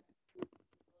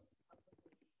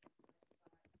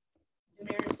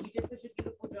 Damaris, you did such a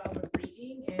beautiful job of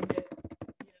reading, and just,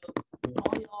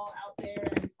 all y'all out there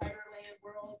in Cyberland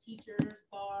world, teachers,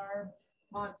 Barb,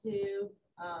 Montu,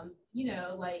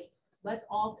 like, let's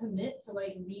all commit to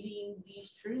like reading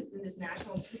these truths in this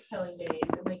National Truth Telling Days,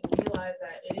 and like realize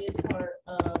that it is part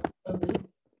of a movement.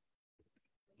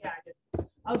 Yeah,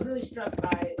 I was really struck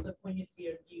by the poignancy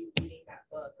of you reading that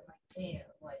book. I'm like, damn,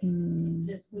 like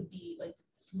this would be like,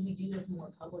 can we do this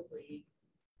more publicly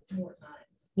more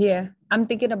times? Yeah, I'm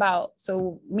thinking about,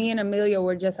 so me and Amelia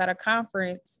were just at a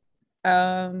conference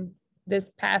this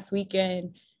past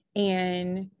weekend,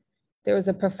 and there was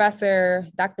a professor,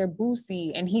 Dr.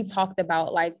 Boosie, and he talked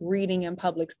about like reading in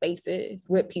public spaces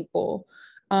with people.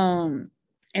 And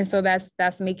so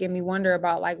that's making me wonder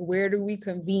about like, where do we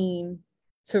convene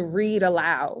to read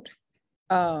aloud,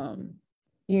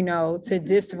 to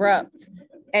disrupt.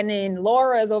 And then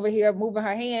Laura's over here moving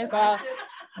her hands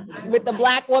with the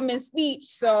Black woman speech.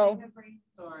 So,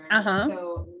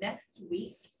 So next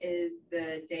week is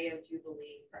the day of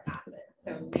Jubilee for Athens.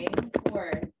 So May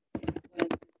 4th was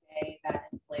the day that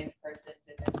enslaved persons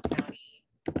in this county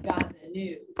got the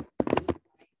news, despite,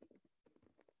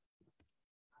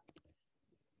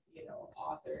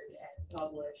 authored and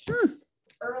published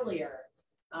earlier.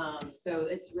 So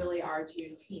it's really our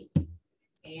Juneteenth.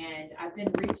 And I've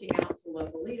been reaching out to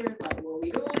local leaders, like, what are we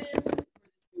doing for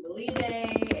Jubilee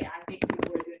Day? I think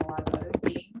people are doing a lot of other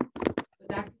things, but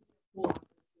that's a cool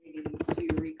opportunity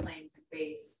to reclaim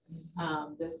space.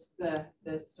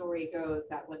 The story goes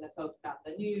that when the folks got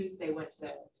the news, they went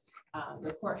to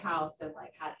the courthouse and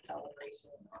like had a celebration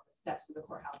on the steps of the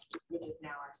courthouse, which is now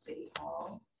our city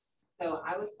hall. So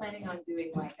I was planning on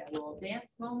doing like a little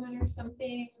dance moment or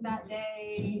something that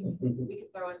day. We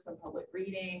could throw in some public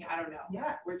reading. I don't know.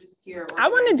 Yeah, we're just here. I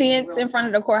want to dance in front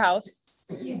of the courthouse.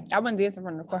 Yeah, I want to dance in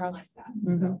front of the courthouse. Like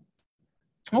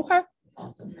Okay.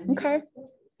 Awesome. Okay.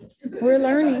 We're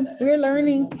learning.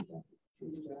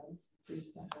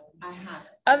 I have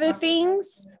other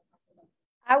things.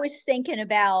 I was thinking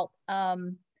about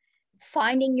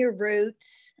finding your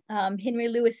roots, Henry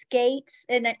Louis Gates,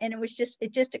 and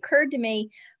it just occurred to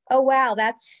me, oh wow,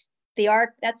 that's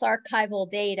archival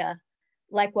data,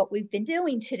 like what we've been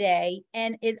doing today.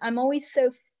 And I'm always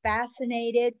so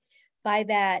fascinated by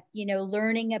that,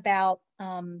 learning about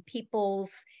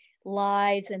people's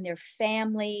lives and their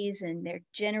families and their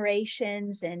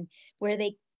generations and where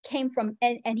they came from.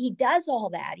 And he does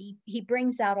all that. He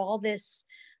brings out all this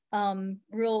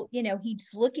real,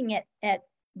 he's looking at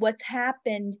what's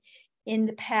happened in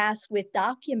the past with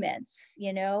documents,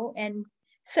 you know, and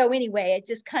so anyway, it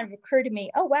just kind of occurred to me,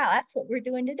 oh, wow, that's what we're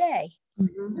doing today.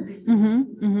 Mm-hmm.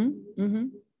 Mm-hmm. Mm-hmm. Mm-hmm.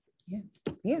 Yeah.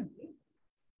 Yeah.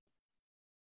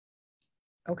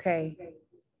 Okay.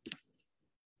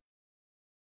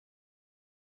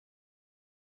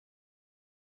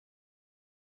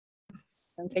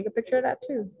 And take a picture of that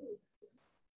too.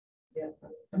 Yeah,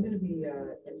 I'm going to be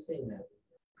emceeing that.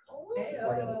 Okay.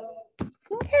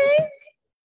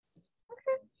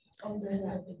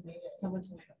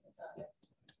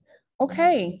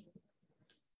 Okay.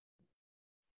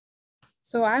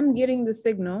 So I'm getting the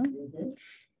signal.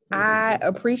 I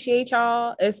appreciate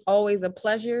y'all. It's always a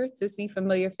pleasure to see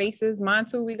familiar faces. Mine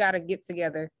too, we gotta get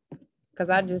together. Cause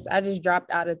I just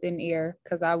dropped out of thin air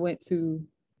because I went to,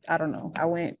 I don't know, I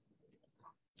went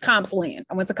Comps Land.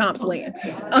 I went to Comps Land.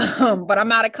 But I'm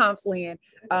not at Comps Land.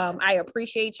 I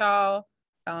appreciate y'all.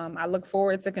 I look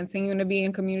forward to continuing to be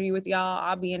in community with y'all.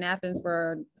 I'll be in Athens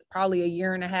for probably a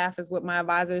year and a half is what my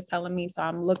advisor is telling me. So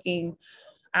I'm looking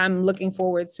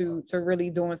forward to really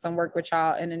doing some work with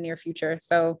y'all in the near future.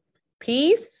 So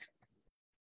peace.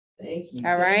 Thank you.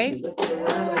 All right.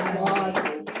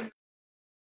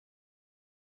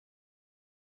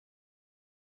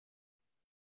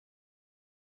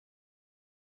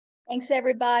 Thanks,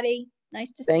 everybody.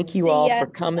 Nice to Thank you see all ya. for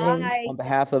coming. Bye. On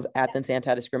behalf of Athens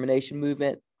Anti-Discrimination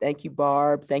Movement. Thank you,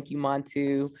 Barb. Thank you,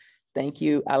 Montu. Thank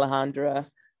you, Alejandra.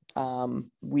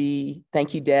 We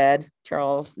thank you, Dad,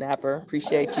 Charles Napper.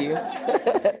 Appreciate you.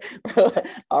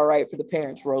 All right, for the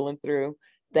parents rolling through.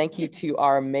 Thank you to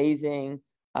our amazing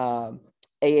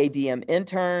AADM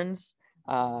interns.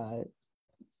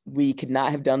 We could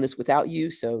not have done this without you.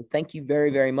 So thank you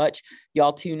very, very much.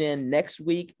 Y'all tune in next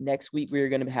week. Next week, we're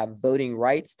going to have voting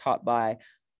rights taught by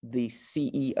the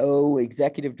CEO,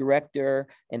 executive director,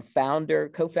 and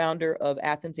co-founder of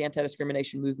Athens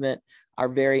Anti-Discrimination Movement, our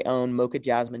very own Mocha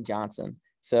Jasmine Johnson.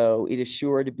 So it is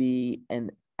sure to be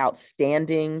an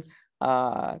outstanding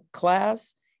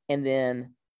class. And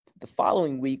then the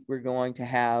following week, we're going to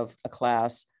have a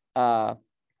class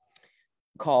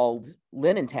called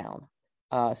Lenintown.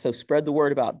 So spread the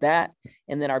word about that.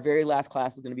 And then our very last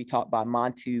class is going to be taught by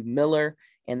Montu Miller.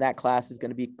 And that class is going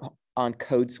to be on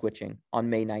code switching on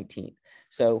May 19th.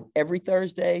 So every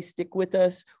Thursday, stick with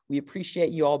us. We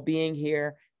appreciate you all being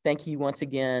here. Thank you once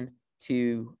again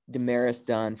to Damaris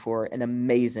Dunn for an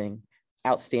amazing,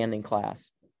 outstanding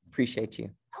class. Appreciate you.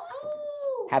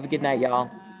 Have a good night, y'all.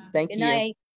 Thank you. Good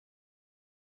night.